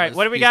the plan. Alright, was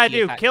what do we use gotta key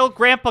do? attack. Kill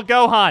Grandpa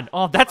Gohan.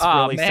 Oh, that's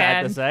Aw, really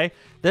sad to man. say.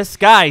 This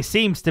guy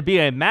seems to be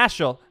a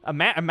martial.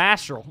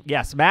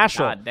 Yes,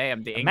 martial. God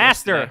damn, the A English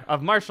master today.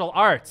 of martial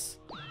arts.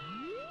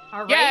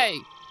 All right. Yay!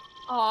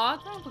 Aw,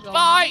 Grandpa Gohan.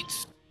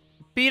 Fight!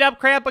 Beat up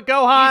Grandpa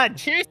Gohan.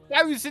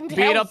 2,000 Beat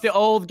health. up the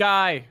old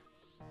guy.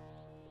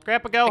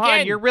 Grandpa Gohan,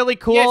 Again, you're really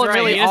cool yes, and right,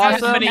 really He doesn't have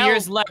awesome. many No.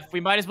 years left.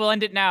 We might as well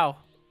end it now.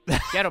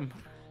 Get him.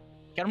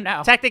 Get him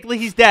now. Technically,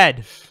 he's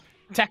dead.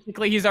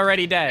 Technically, he's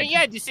already dead.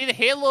 Yeah, do you see the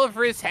halo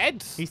over his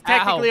head? He's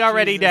technically Ow,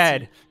 already Jesus.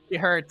 dead. He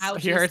hurts. Ouchies.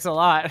 He hurts a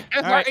lot.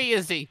 How Alright. hurt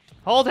is he?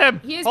 Hold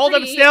him. He is Hold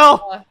him pretty,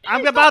 still.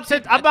 I'm about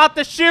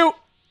to shoot.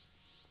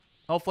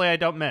 Hopefully, I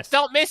don't miss.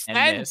 Don't miss And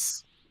then.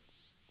 miss.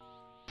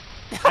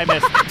 I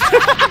missed.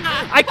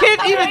 I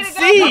can't even Way to go.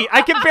 see.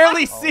 I can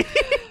barely see.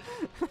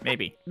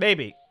 Maybe.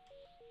 Maybe.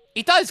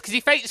 He does, because he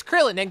fights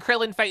Krillin, then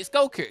Krillin fights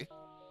Goku.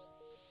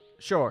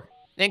 Sure.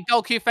 Then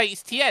Goku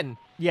fights Tien.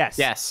 Yes.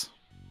 Yes.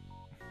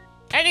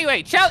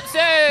 Anyway,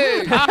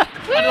 Chaozu!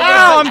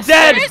 Oh, I'm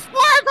dead. It's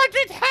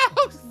 400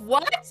 health!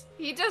 What?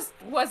 He just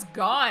was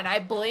gone. I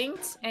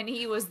blinked and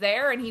he was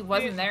there and he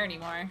wasn't there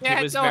anymore. Yeah,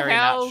 He was no very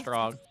health. not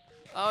strong.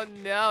 Oh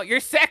no, your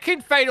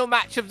second final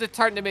match of the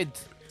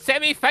tournament.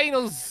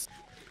 Semi-finals.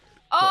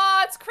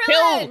 Oh, it's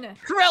Krillin.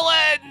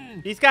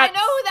 Krillin! He's I got know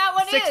who that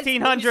one is.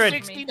 1600.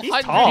 1600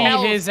 He's tall.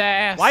 health. Beat his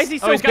ass. Why is he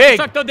so he's big?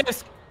 got Destructo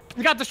Disc.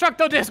 He's got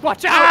Destructo Disc.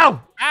 Watch out.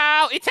 Ow!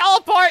 Ow! It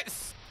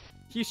teleports!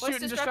 He's What's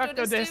shooting Destructo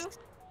Destructo Disc Disc.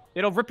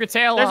 It'll rip your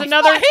tail There's off.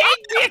 another. Hitting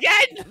me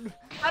again!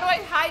 How do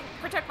I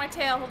protect my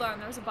tail? Hold on,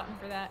 there's a button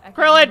for that. I can't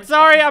Krillin, remember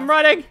sorry, which I'm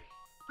button. running.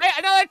 Wait,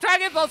 another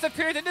Dragon Ball's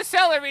appeared in the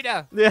cell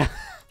arena. Yeah.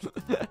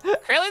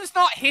 Krillin's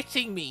not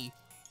hitting me.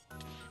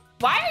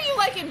 Why are you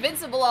like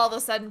invincible all of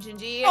a sudden,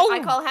 Gingy? Oh, I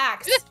call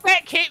hacks. This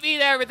Beck hit me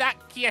there with that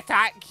key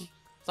attack.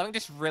 Something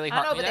just really I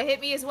hurt don't know, me but there. they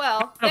hit me as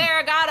well. There,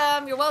 I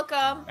got him. You're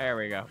welcome. There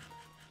we go.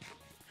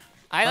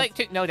 I like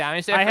took no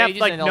damage there I for have ages,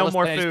 like and all no of a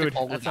more sudden I just food. took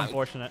all the That's damage.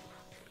 unfortunate.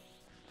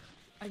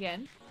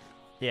 Again.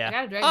 I Yeah.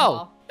 got a Dragon Oh,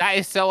 Ball. that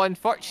is so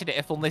unfortunate.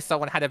 If only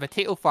someone had a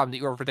potato farm that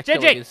you were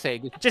ridiculous JJ, and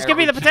saying. Just give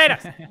me the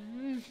potatoes.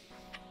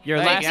 Your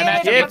Like, last yeah,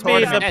 match yeah, of Give me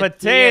the tournament.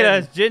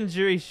 potatoes,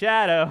 gingery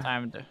shadow.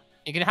 Time to.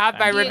 You can have my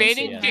Time to remaining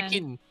see it.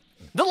 chicken.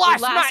 The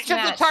last, match of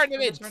the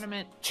tournament.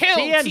 tournament. Kill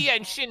Tien.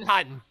 Tien Shinhan. Well,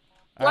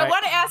 I Alright.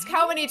 want to ask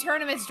how many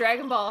tournaments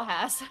Dragon Ball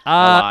has.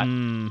 lot.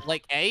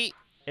 Like 8.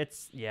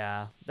 It's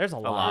yeah. There's a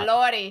lot. lot.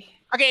 Lordy.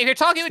 Okay, if you're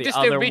talking about The just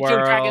the original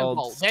Dragon Otherworld,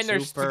 Ball, then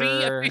there's 3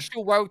 Super-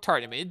 official world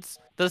tournaments.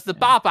 There's the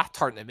Baba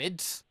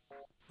tournament.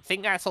 I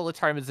think that's all the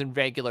tournaments in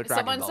regular Is Dragon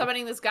someone Ball.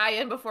 summoning this guy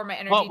in before my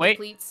energy wait.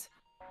 depletes?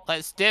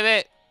 Let's do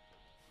it.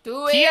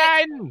 Do it.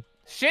 Tien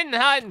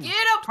Shinhan. Get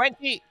him.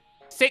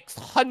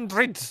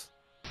 2600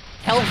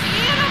 health.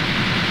 Get him.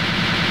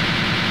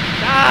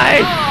 Die!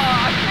 Oh,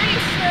 I'm pretty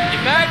sure. You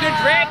murdered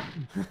Rick.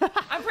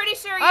 I'm pretty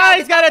sure. Ah, Yeah,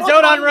 he's got a that's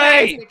one Dodon guy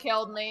Ray. that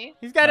killed me.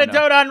 He's got Oh, a no.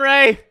 Dodon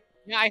Ray.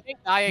 Yeah, I think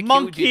I killed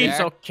Monkey. you It's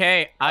there.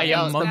 okay. I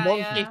Yeah, am it's a the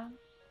monkey.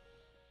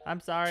 I'm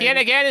sorry. Tien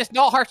again is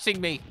not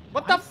hurting me.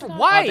 What the? Why?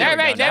 Why? There, we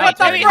right, go. now Now he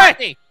it's on hurt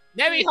me.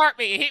 Now he hurt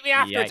me. He hit me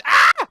afterwards. Yikes.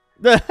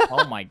 Ah!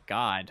 Oh my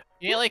god.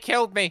 He nearly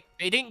killed me.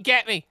 He didn't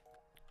get me.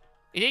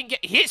 He didn't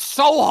get. He hit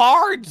so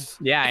hard.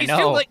 Yeah, I He's know.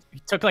 still, like,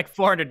 He took like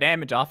 400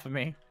 damage off of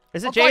me.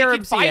 Is it looked like he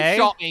JRMCA?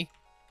 five-shot me.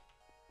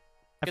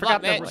 I Good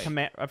forgot luck, the Mitch.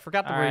 command. I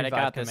forgot the All right, I revive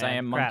got this. I command.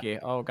 am Crap. monkey.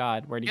 Oh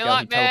god, where'd he Good go?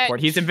 luck, He teleported.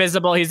 Mitch. He's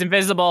invisible. He's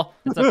invisible.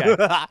 It's okay.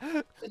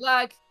 Good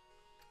luck.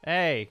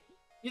 Hey.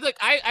 He's like,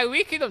 I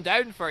weakened him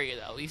down for you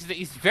though. He's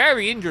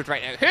very injured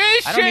right now.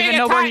 Who's I don't even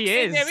know where he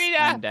shooting is. attacks in the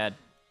I'm arena? dead.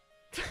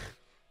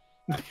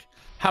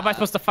 How am I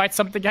supposed to fight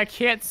something I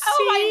can't see?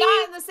 Oh, I'm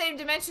not in the same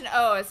dimension.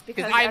 Oh, it's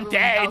because I'm everyone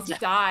dead. else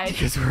died.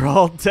 Because we're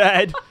all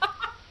dead.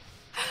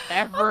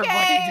 Everybody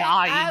Okay,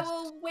 died. I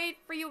will wait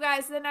for you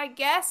guys then, I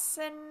guess,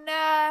 and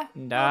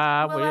And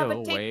I we'll have a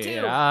will take wait.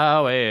 two. I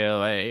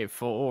will wait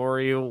for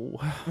you.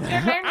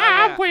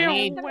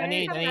 I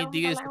need to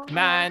use the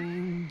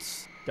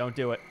commands. Don't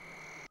do it.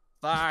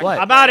 What?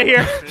 I'm out of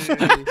here.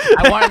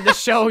 I wanted to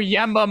show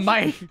Yemma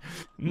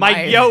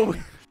My yo.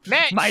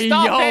 Matt, my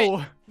stop yo.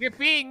 it. You're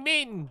being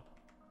mean.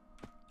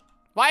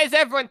 Why is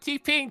everyone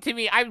TPing to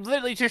me? I'm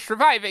literally just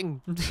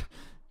reviving.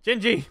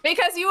 Gingy,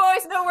 because you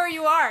always know where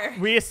you are.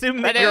 we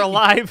assume that I you're don't-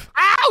 alive.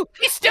 Ow!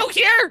 He's still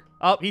here.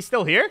 Oh, he's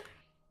still here?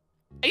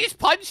 He just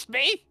punched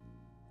me.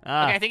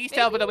 Ah. Okay, I think he's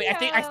teleported away.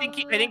 I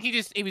think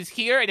he was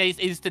here and he's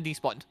instantly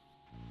despawned.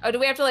 Oh, do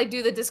we have to like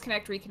do the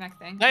disconnect reconnect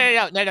thing? No.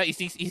 He's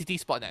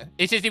despawned now.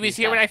 It's just he was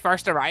here when I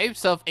first arrived.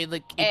 So if he'd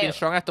been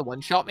strong enough to one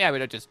shot me, I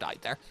would have just died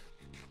there.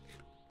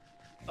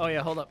 Oh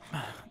yeah, hold up.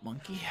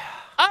 Monkey.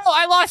 Oh,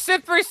 I lost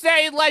Super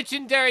Saiyan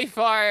Legendary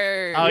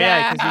Fire. Oh,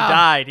 yeah, because you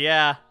died,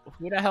 yeah.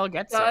 Who the hell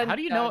gets it? How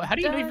do you know? How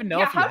do you even know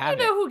yeah, if you how have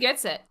do you know it? who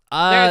gets it?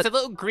 There's a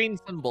little green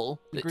symbol.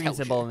 The that green tells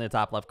symbol you in the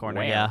top left corner,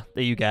 Where? yeah.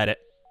 There you got it.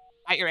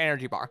 at your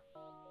energy bar.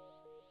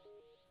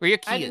 Where your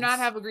key I do is. not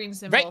have a green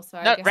symbol, Right, so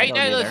I no, guess right I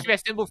now don't there either. should be a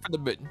symbol for the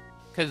moon,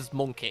 because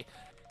monkey.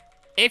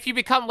 If you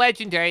become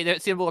legendary,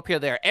 that symbol will appear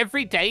there.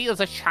 Every day, there's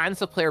a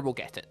chance a player will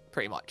get it,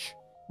 pretty much.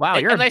 Wow,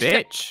 you're a Unless you-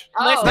 bitch.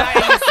 Unless Oh, Naya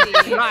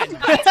I run. see.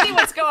 I see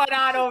what's going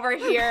on over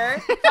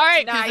here.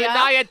 Alright, because when Naya.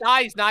 Naya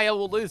dies, Naya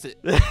will lose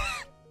it.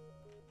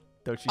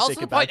 Don't you Also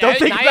think about it. point Don't out,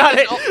 think Naya about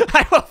is it.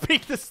 I will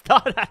beat the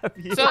stun out of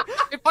you. So,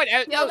 to point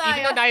out, Kill no,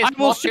 even Naya. though Naya's I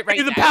will lost show it right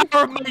you the now.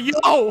 power of my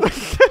yo.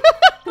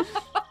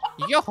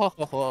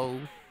 Yo-ho-ho-ho.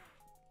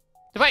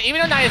 So, wait,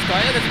 even though Naya's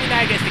gone, it doesn't mean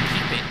Naya gets to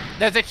keep it.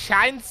 There's a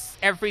chance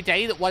every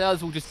day that one of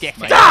us will just get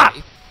it. Stop!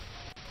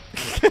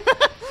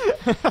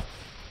 What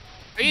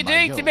are you My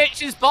doing yo. to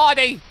Mitch's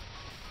body?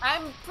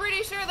 I'm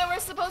pretty sure that we're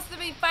supposed to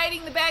be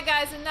fighting the bad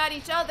guys and not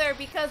each other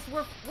because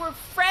we're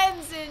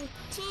friends and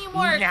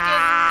teamwork and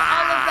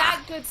all of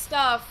that good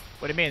stuff.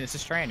 What do you mean? This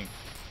is training.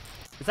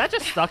 Is that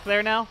just stuck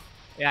there now?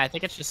 Yeah, I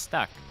think it's just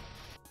stuck.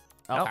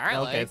 Oh,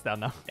 Apparently. okay, it's down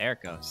now. There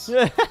it goes.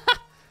 I'm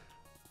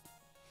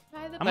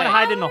gonna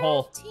hide in the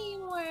hole.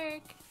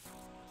 Teamwork.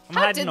 I'm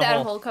How hiding did in the that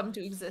hole. hole come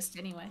to exist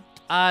anyway?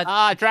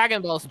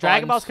 Dragon Balls.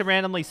 Dragon Balls can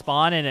randomly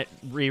spawn and it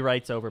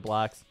rewrites over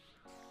blocks.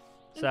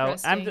 So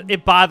Interesting.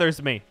 it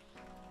bothers me.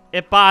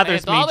 It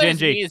bothers me, me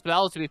Gingy. as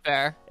well, to be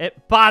fair.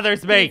 It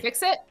bothers Can you me.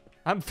 fix it?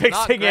 I'm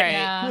fixing great. it.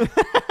 Yeah.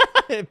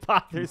 It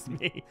bothers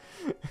me.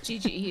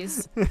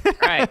 GG's.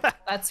 Alright.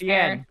 That's The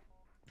end. fair.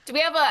 Do we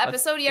have an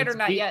episode yet or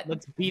not yet?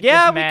 Let's beat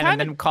Yeah, this we man kinda- and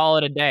then call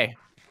it a day.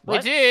 We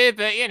What? do,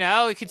 but you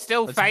know, we could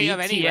still Let's fight beat him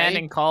TN anyway.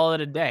 and call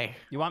it a day.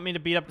 You want me to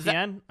beat up Is that-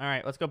 Tien? All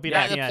right, let's go beat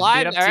Yeah, up the Tien. plan-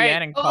 Beat up all right.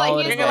 TN and Oh, call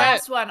it here's a the day.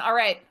 last one. All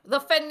right, the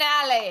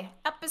finale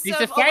episode. He's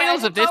the Oh, wait, I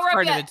finals didn't of this power up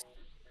yet. tournament.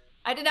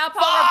 I did not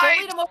power up. Fight!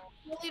 Don't lead him over.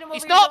 Don't lead him over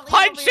He's here, not don't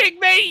lead him over here. punching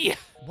me!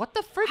 What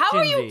the frick, How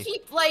are you Gingy?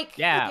 keep like?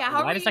 Yeah,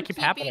 how why are does you that keep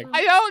happening? keeping-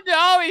 I don't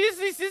know.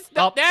 He's just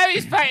not Oh. now.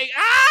 He's fighting.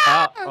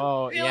 Ah!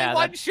 Oh, He yeah. only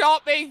one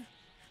shot me.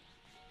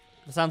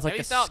 That sounds like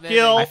Maybe a stop, man.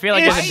 skill I feel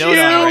like Why there's issue. a are you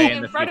no-no array standing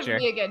in the front of future.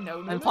 me again?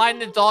 No, no, I'm no, trying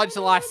no, to no, dodge the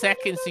no, last no, no,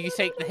 second so you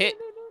take the hit.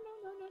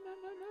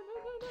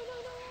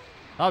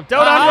 Oh,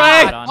 Dodon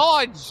Ray! Ah!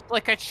 Dodge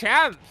like a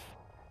champ.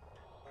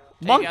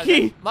 There you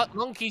go, Monkey!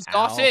 Monkey's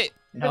got Ow. it.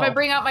 If I No.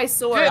 bring out my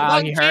sword. Good, Ah,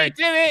 monkey, he hurt.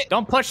 do it.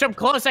 Don't push him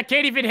close. I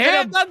can't even hit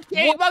Good, him.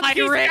 monkey, What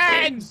monkey's my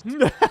dead. ribbons?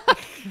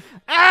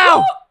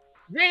 Ow!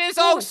 Rin is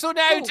also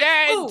now Ooh,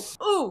 dead. Ooh,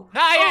 ooh,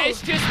 Nah, yeah, ooh.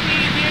 it's just me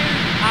and you.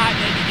 Ah,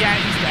 then, yeah,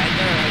 he's dead.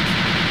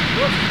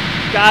 Never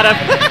mind. Got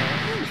him.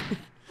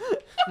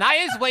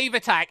 Naya's wave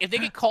attack, if they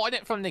get caught in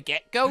it from the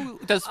get-go,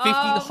 does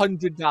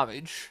 1,500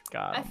 damage.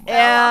 God. I fell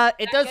Yeah, off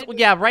it the does. second.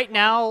 Yeah, right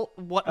now,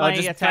 what Oh, my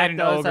just attack an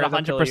does at ogre,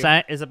 they'll kill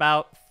 100% is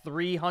about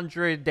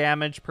 300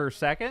 damage per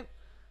second.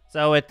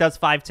 So it does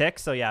 5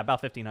 ticks. So yeah,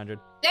 about 1,500.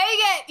 Dang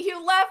it!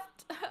 You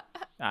left.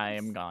 I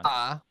am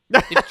gone.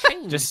 They've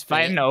changed Just it.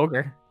 fight an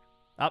ogre.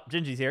 Oh,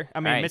 Gingy's here. I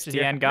mean, Alright, Mitch is TN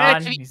here.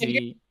 gone. Mitch, Is if he,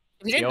 If you is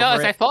he didn't over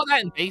notice, I it? thought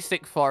that in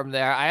basic form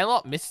there. I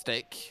unlocked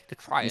Mystic to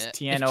try Is it.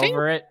 TN It's changed-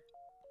 over it?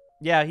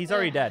 Yeah, he's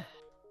already dead.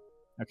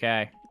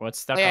 Okay. What's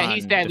stuck Oh, yeah, on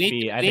he's dead. We-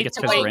 defeat? I we think it's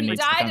need to because wait. Rin He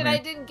needs to died come and I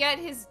here. didn't get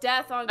his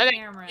death on I think-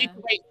 camera. Need to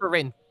wait for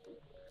Rin.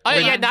 Oh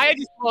Wait. yeah, Naya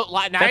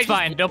just That's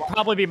fine. There'll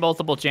probably be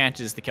multiple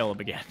chances to kill him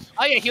again.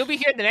 Oh yeah, he'll be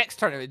here in the next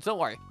tournament. Don't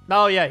worry.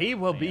 Oh yeah, he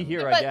will be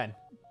here But- again.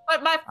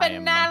 But my I am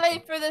finale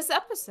monkey. for this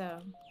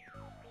episode.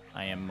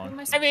 I am Who am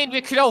monk. I mean,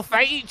 we could all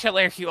fight each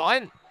other if you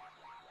want.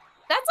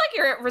 That's like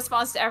your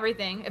response to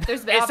everything. If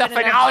there's It's been a enough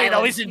finale, though,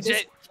 violence, you isn't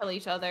just it? kill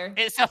each other.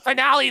 It's a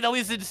finale, though,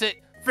 isn't it?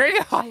 Bring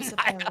it I on, Naya.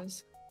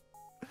 suppose.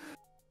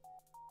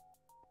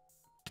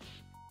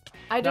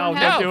 I No, don't don't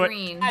have do it.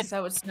 green,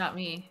 so it's not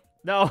me.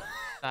 No,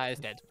 Naya's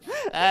dead.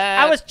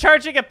 I was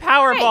charging a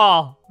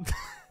Powerball.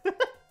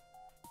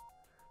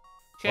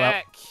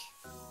 check.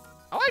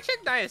 I want to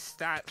check Naya's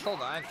stats.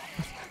 Hold on.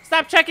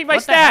 Stop checking my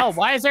What the hell? stats.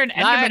 Why is there an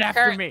Naya Enderman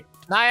after me?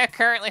 Naya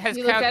currently has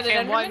You looked count at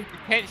it, 10-1 Enderman?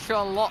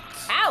 potential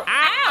unlocks. Ow!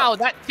 Ow!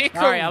 That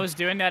tickled. Sorry, I was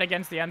doing that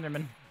against the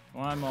Enderman.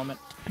 One moment.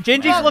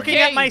 Gingy's looking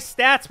at Okay. my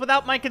stats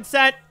without my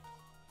consent.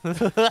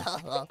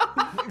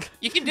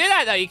 You can do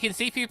that, though. You can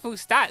see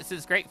people's stats.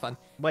 It's great fun.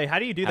 Wait, how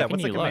do you do How that? can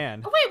What's the you look?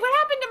 command? Oh, wait, what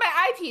happened to my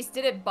eyepiece?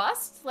 Did it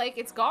bust? Like,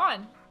 it's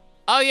gone.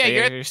 Oh, yeah,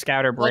 you're Your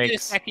scouter Look at the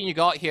breaks. second you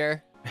got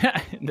here.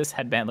 This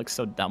headband looks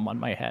so dumb on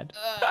my head.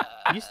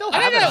 You still I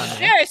have don't it know. on you.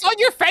 There, it's on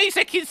your face.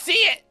 I can see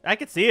it. I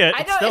can see it.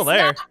 I It's don't. still It's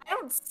there. not, I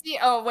don't see.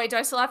 Oh wait, do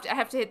I still have to? I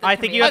have to hit the. I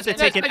think you have to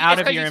command. take it That's out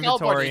because of your you teleported.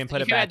 inventory and put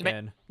You it can back add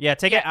in. Yeah,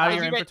 take it out of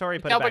your inventory,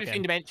 put it teleport back between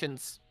in.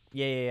 dimensions.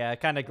 Yeah. It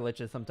kind of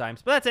glitches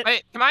sometimes, but that's it.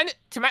 Wait,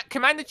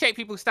 command to check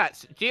people's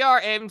stats.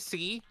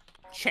 GRMC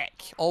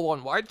check. All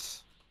one word.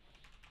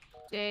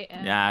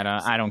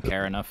 Yeah, I don't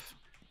care enough.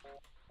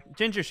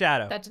 Ginger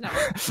Shadow. That did not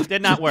work.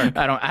 Did not work.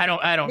 I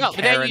don't No, but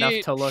care then enough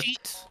you to look.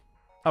 sheet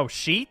Oh,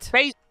 sheet?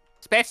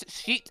 space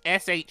sheet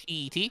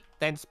SHEET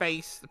then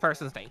space the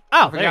person's name.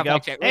 Oh, For there you example, go. I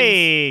check Rin's.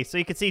 Hey, so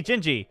you can see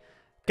Gingy.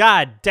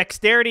 God,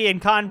 dexterity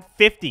and con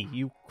 50.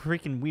 You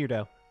freaking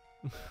weirdo.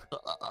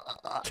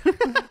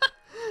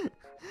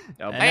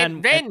 Oh, And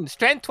And then- Rin,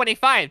 strength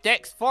 25,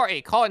 dex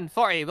 40, con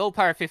 40,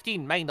 willpower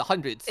 15, mind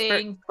 100, spirit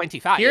Ding.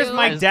 25. Here's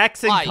my Has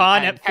dex and fly con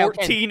and at health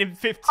 14 and Has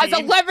 15.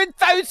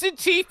 11,000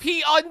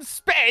 TP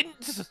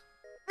unspent.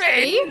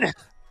 Rin!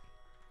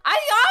 I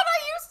thought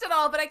I used it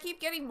all, but I keep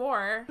getting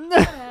more.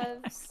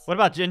 Whatevs. What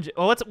about Ginger?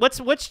 Oh,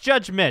 what's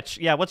Judge Mitch?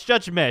 Yeah, what's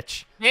Judge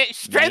Mitch? Mitch,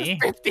 strength Me?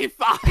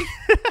 55,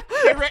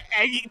 spirit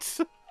 8.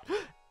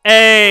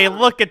 Hey,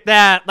 look at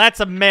that. That's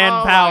a Oh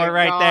manpower my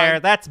right God. there.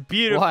 That's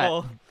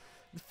beautiful.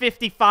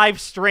 55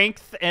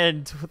 strength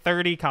and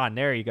 30 con.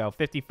 There you go.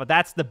 55.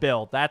 That's the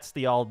build. That's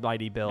the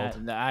almighty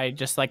build. I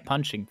just like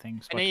punching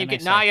things. And What then you can I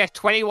get say? Naya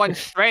 21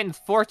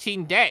 strength,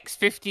 14 dex,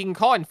 15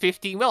 con,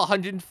 15 will,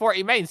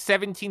 140 mind,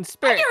 17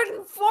 spirit.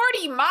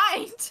 140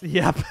 mind.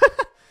 Yep.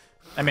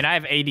 I mean, I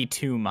have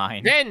 82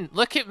 mine. Rin,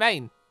 look at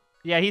mine.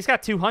 Yeah, he's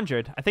got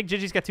 200. I think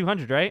Gingy's got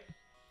 200, right?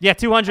 Yeah,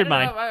 200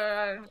 mine.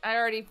 I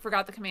already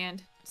forgot the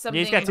command. Yeah,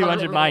 he's got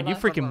 200 mine. You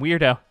freaking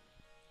weirdo.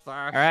 All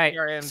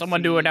right,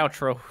 someone do an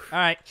outro. All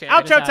right, Okay,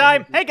 outro get us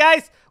time. out of here. Hey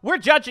guys, we're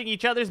judging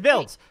each other's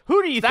builds.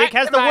 Who do you That think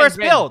has the command, worst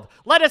Rin. build?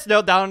 Let us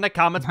know down in the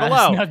comments Let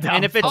us below. know down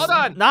And if it's Hold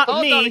on, not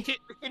hold me, on, we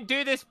can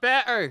do this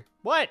better.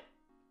 what?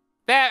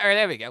 Better,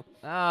 there we go.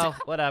 Oh,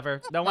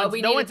 whatever. No Well, one's,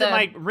 we no one's needed in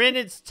my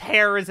Rin's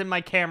hair is in my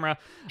camera.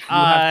 You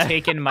have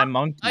taken my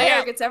monkey. Oh, My yeah.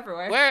 hair gets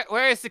everywhere.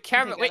 Where is the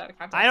camera? Take Wait, that out of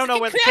context. I don't know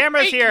where the Can't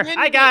camera's make here. Rin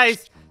Hi bitch.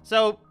 guys.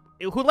 So,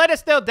 who let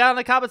us know down in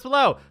the comments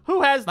below?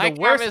 Who has My the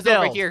worst camera's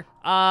build? over here.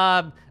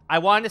 I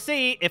want to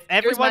see if my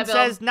everyone build.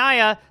 says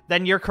Naya,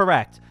 then you're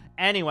correct.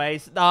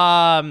 Anyways,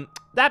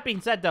 That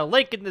being said, though,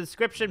 link in the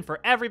description for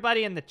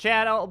everybody in the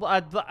channel.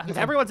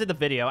 Everyone's in the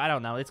video. I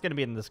don't know. It's going to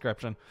be in the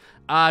description.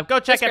 Go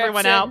check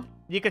everyone out.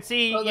 You can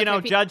see, you know,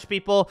 judge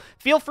people.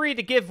 Feel free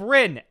to give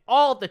Rin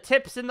all the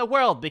tips in the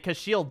world because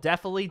she'll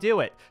definitely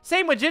do it.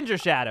 Same with Ginger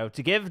Shadow,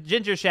 to give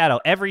Ginger Shadow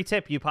every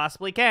tip you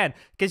possibly can.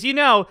 Because you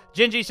know,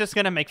 Gingy's just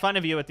going to make fun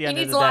of you at the end of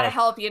the day. He needs a lot of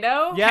help, you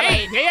know? Yeah.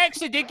 Hey, they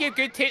actually did give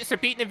good tips for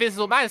beating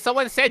Invisible Man.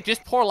 Someone said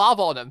just pour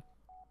lava on him.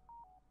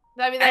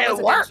 I mean, that was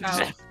it a worked. good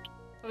shout.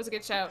 That was a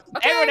good shout.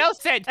 Okay. Everyone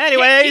else said,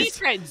 anyways,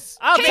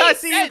 I'll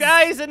see you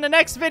guys in the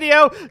next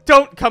video.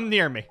 Don't come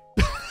near me.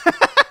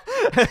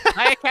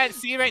 I can't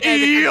see right now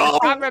because of the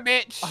camera,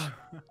 Mitch.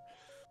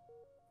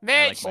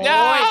 Mitch, like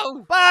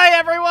no! Bye,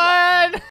 everyone!